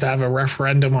decides to have a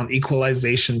referendum on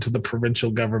equalization to the provincial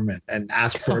government and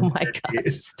ask for. Oh my God,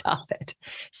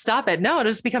 stop it. No,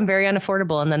 it'll just become very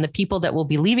unaffordable. And then the people that will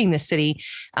be leaving the city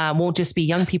won't just be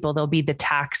young people. They'll be the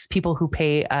people who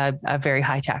pay a very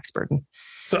high tax burden.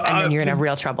 So, and then you're going to have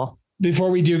real trouble. Before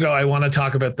we do go, I want to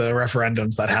talk about the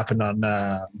referendums that happened on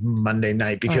Monday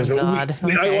night because we got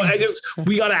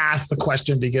to ask the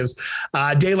question because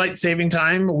daylight saving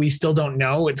time, we still don't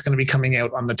know. It's going to be coming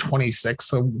out on the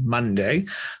 26th of Monday,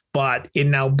 but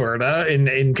in Alberta,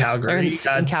 in Calgary,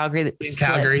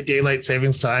 Calgary, daylight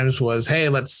savings times was, hey,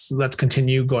 let's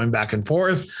continue going back and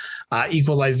forth.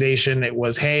 Equalization, it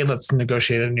was, hey, let's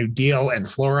negotiate a new deal. And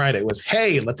fluoride, it was,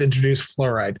 hey, let's introduce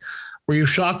fluoride. Were you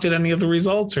shocked at any of the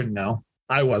results or no?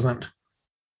 I wasn't.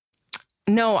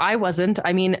 No, I wasn't.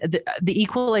 I mean, the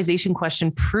equalization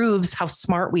question proves how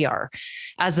smart we are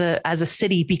as a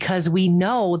city, because we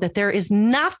know that there is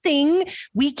nothing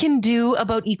we can do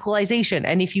about equalization.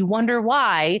 And if you wonder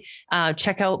why,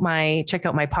 check out my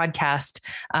podcast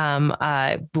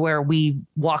where we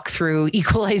walk through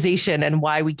equalization and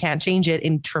why we can't change it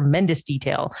in tremendous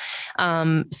detail.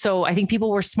 So I think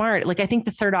people were smart. Like, I think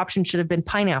the third option should have been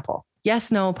pineapple.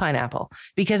 Yes, no, pineapple,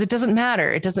 because it doesn't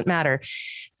matter. It doesn't matter.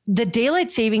 The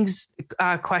daylight savings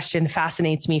question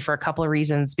fascinates me for a couple of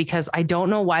reasons, because I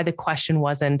don't know why the question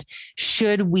wasn't,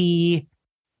 should we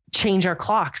change our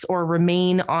clocks or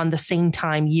remain on the same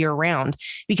time year round?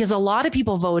 Because a lot of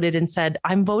people voted and said,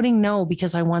 I'm voting no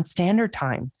because I want standard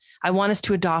time. I want us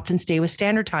to adopt and stay with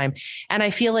standard time. And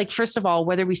I feel like, first of all,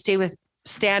 whether we stay with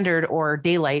standard or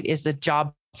daylight is the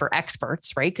job for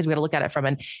experts, right? Because we got to look at it from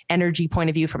an energy point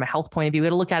of view, from a health point of view. We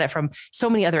got to look at it from so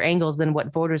many other angles than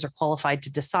what voters are qualified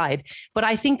to decide. But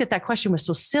I think that question was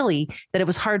so silly that it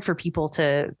was hard for people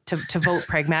to vote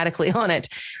pragmatically on it.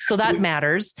 So that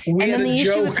matters. We had a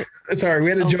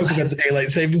joke about the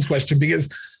daylight savings question, because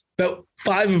about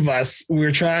 5 of us, we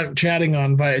were chatting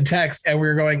on via text, and we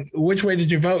were going, which way did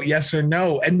you vote? Yes or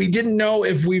no? And we didn't know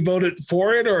if we voted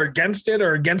for it or against it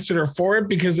or for it,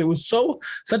 because it was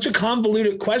such a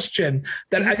convoluted question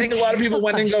that I think a lot of people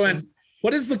went and going,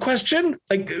 what is the question?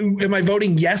 Like, am I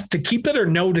voting yes to keep it or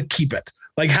no to keep it?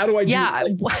 Like, how do I do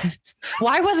it?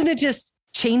 Why wasn't it just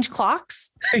change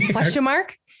clocks? Question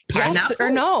mark? Pineapple? Yes or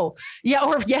no? Yeah.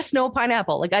 Or yes, no,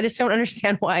 pineapple. Like, I just don't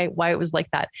understand why it was like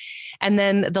that. And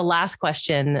then the last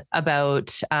question about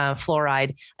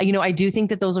fluoride, I do think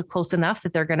that those are close enough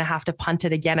that they're going to have to punt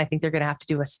it again. I think they're going to have to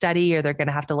do a study, or they're going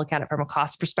to have to look at it from a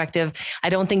cost perspective. I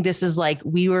don't think this is like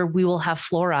we will have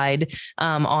fluoride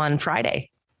on Friday.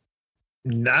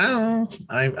 No,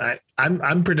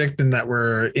 I'm predicting that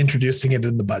we're introducing it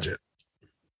in the budget.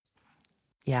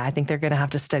 Yeah, I think they're going to have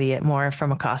to study it more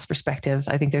from a cost perspective.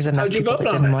 I think there's enough people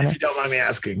that didn't want it. If you don't mind me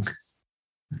asking.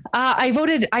 I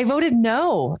voted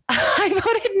no. I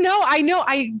voted no. I know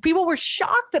people were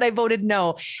shocked that I voted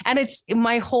no. And it's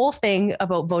my whole thing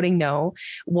about voting no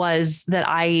was that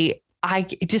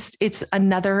it's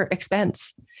another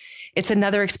expense. It's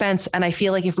another expense. And I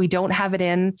feel like if we don't have it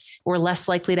in, we're less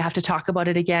likely to have to talk about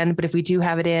it again. But if we do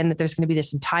have it in, there's going to be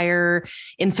this entire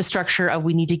infrastructure of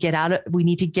we need to get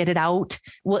it out.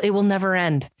 Well, it will never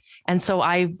end. And so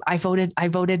I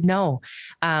voted no.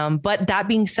 But that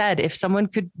being said, if someone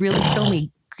could really show me,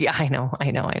 yeah, I know.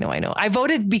 I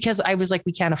voted because I was like,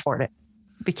 we can't afford it.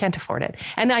 We can't afford it.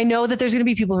 And I know that there's going to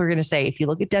be people who are going to say, if you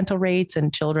look at dental rates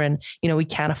and children, we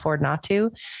can't afford not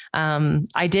to.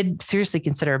 I did seriously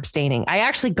consider abstaining. I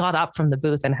actually got up from the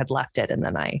booth and had left it. And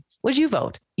then would you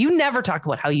vote? You never talk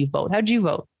about how you vote. How'd you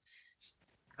vote?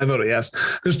 I voted yes.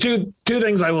 There's two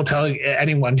things I will tell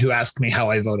anyone who asks me how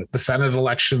I voted: the Senate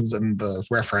elections and the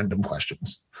referendum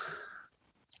questions.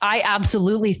 I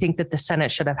absolutely think that the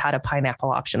Senate should have had a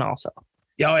pineapple option also.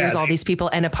 Oh, There's all these people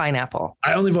and a pineapple.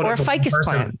 I only voted for a ficus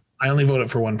plant. I only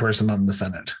voted for one person on the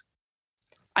Senate.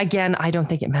 Again, I don't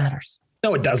think it matters.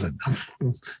 No, it doesn't.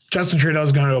 Justin Trudeau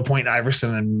is going to appoint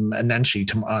Iverson and Nenshi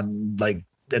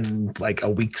in a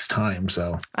week's time.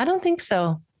 So I don't think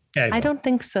so. Yeah, I don't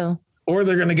think so. Or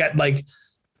they're going to get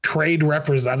trade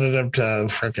representative to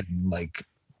freaking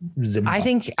Zimbabwe.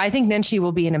 I think Nenshi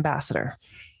will be an ambassador.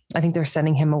 I think they're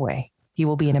sending him away. He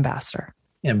will be an ambassador.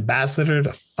 Ambassador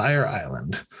to Fire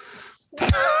Island.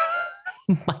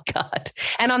 My God.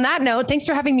 And on that note, thanks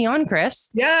for having me on,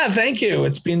 Chris. Yeah, thank you.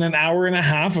 It's been an hour and a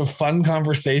half of fun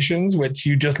conversations, which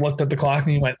you just looked at the clock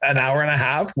and you went, an hour and a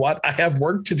half? What? I have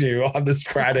work to do on this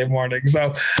Friday morning.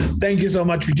 So thank you so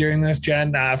much for doing this,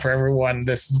 Jen. For everyone,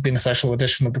 this has been a special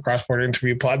edition of the Cross Border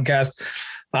Interview Podcast.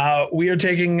 We are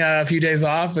taking a few days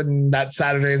off, and that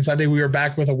Saturday and Sunday, we are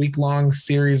back with a week-long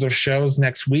series of shows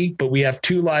next week, but we have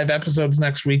 2 live episodes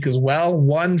next week as well.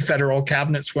 1 federal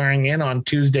cabinet swearing in on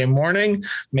Tuesday morning.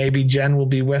 Maybe Jen will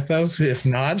be with us. If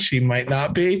not, she might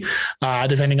not be,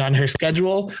 depending on her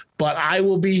schedule. But I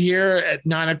will be here at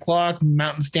 9:00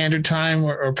 Mountain Standard Time,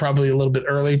 or probably a little bit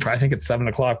early. I think it's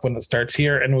 7:00 when it starts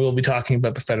here. And we will be talking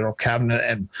about the federal cabinet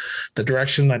and the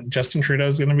direction that Justin Trudeau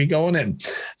is going to be going in.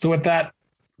 So with that,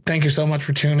 thank you so much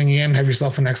for tuning in. Have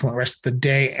yourself an excellent rest of the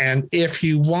day. And if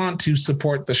you want to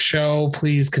support the show,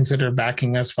 please consider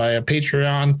backing us via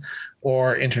Patreon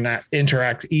or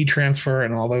Interact e-transfer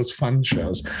and all those fun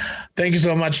shows. Thank you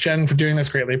so much, Jen, for doing this.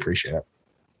 Greatly appreciate it.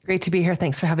 Great to be here.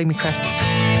 Thanks for having me, Chris.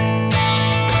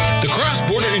 The Cross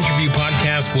Border Interview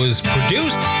Podcast was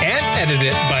produced and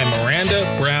edited by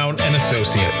Miranda Brown and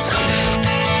Associates.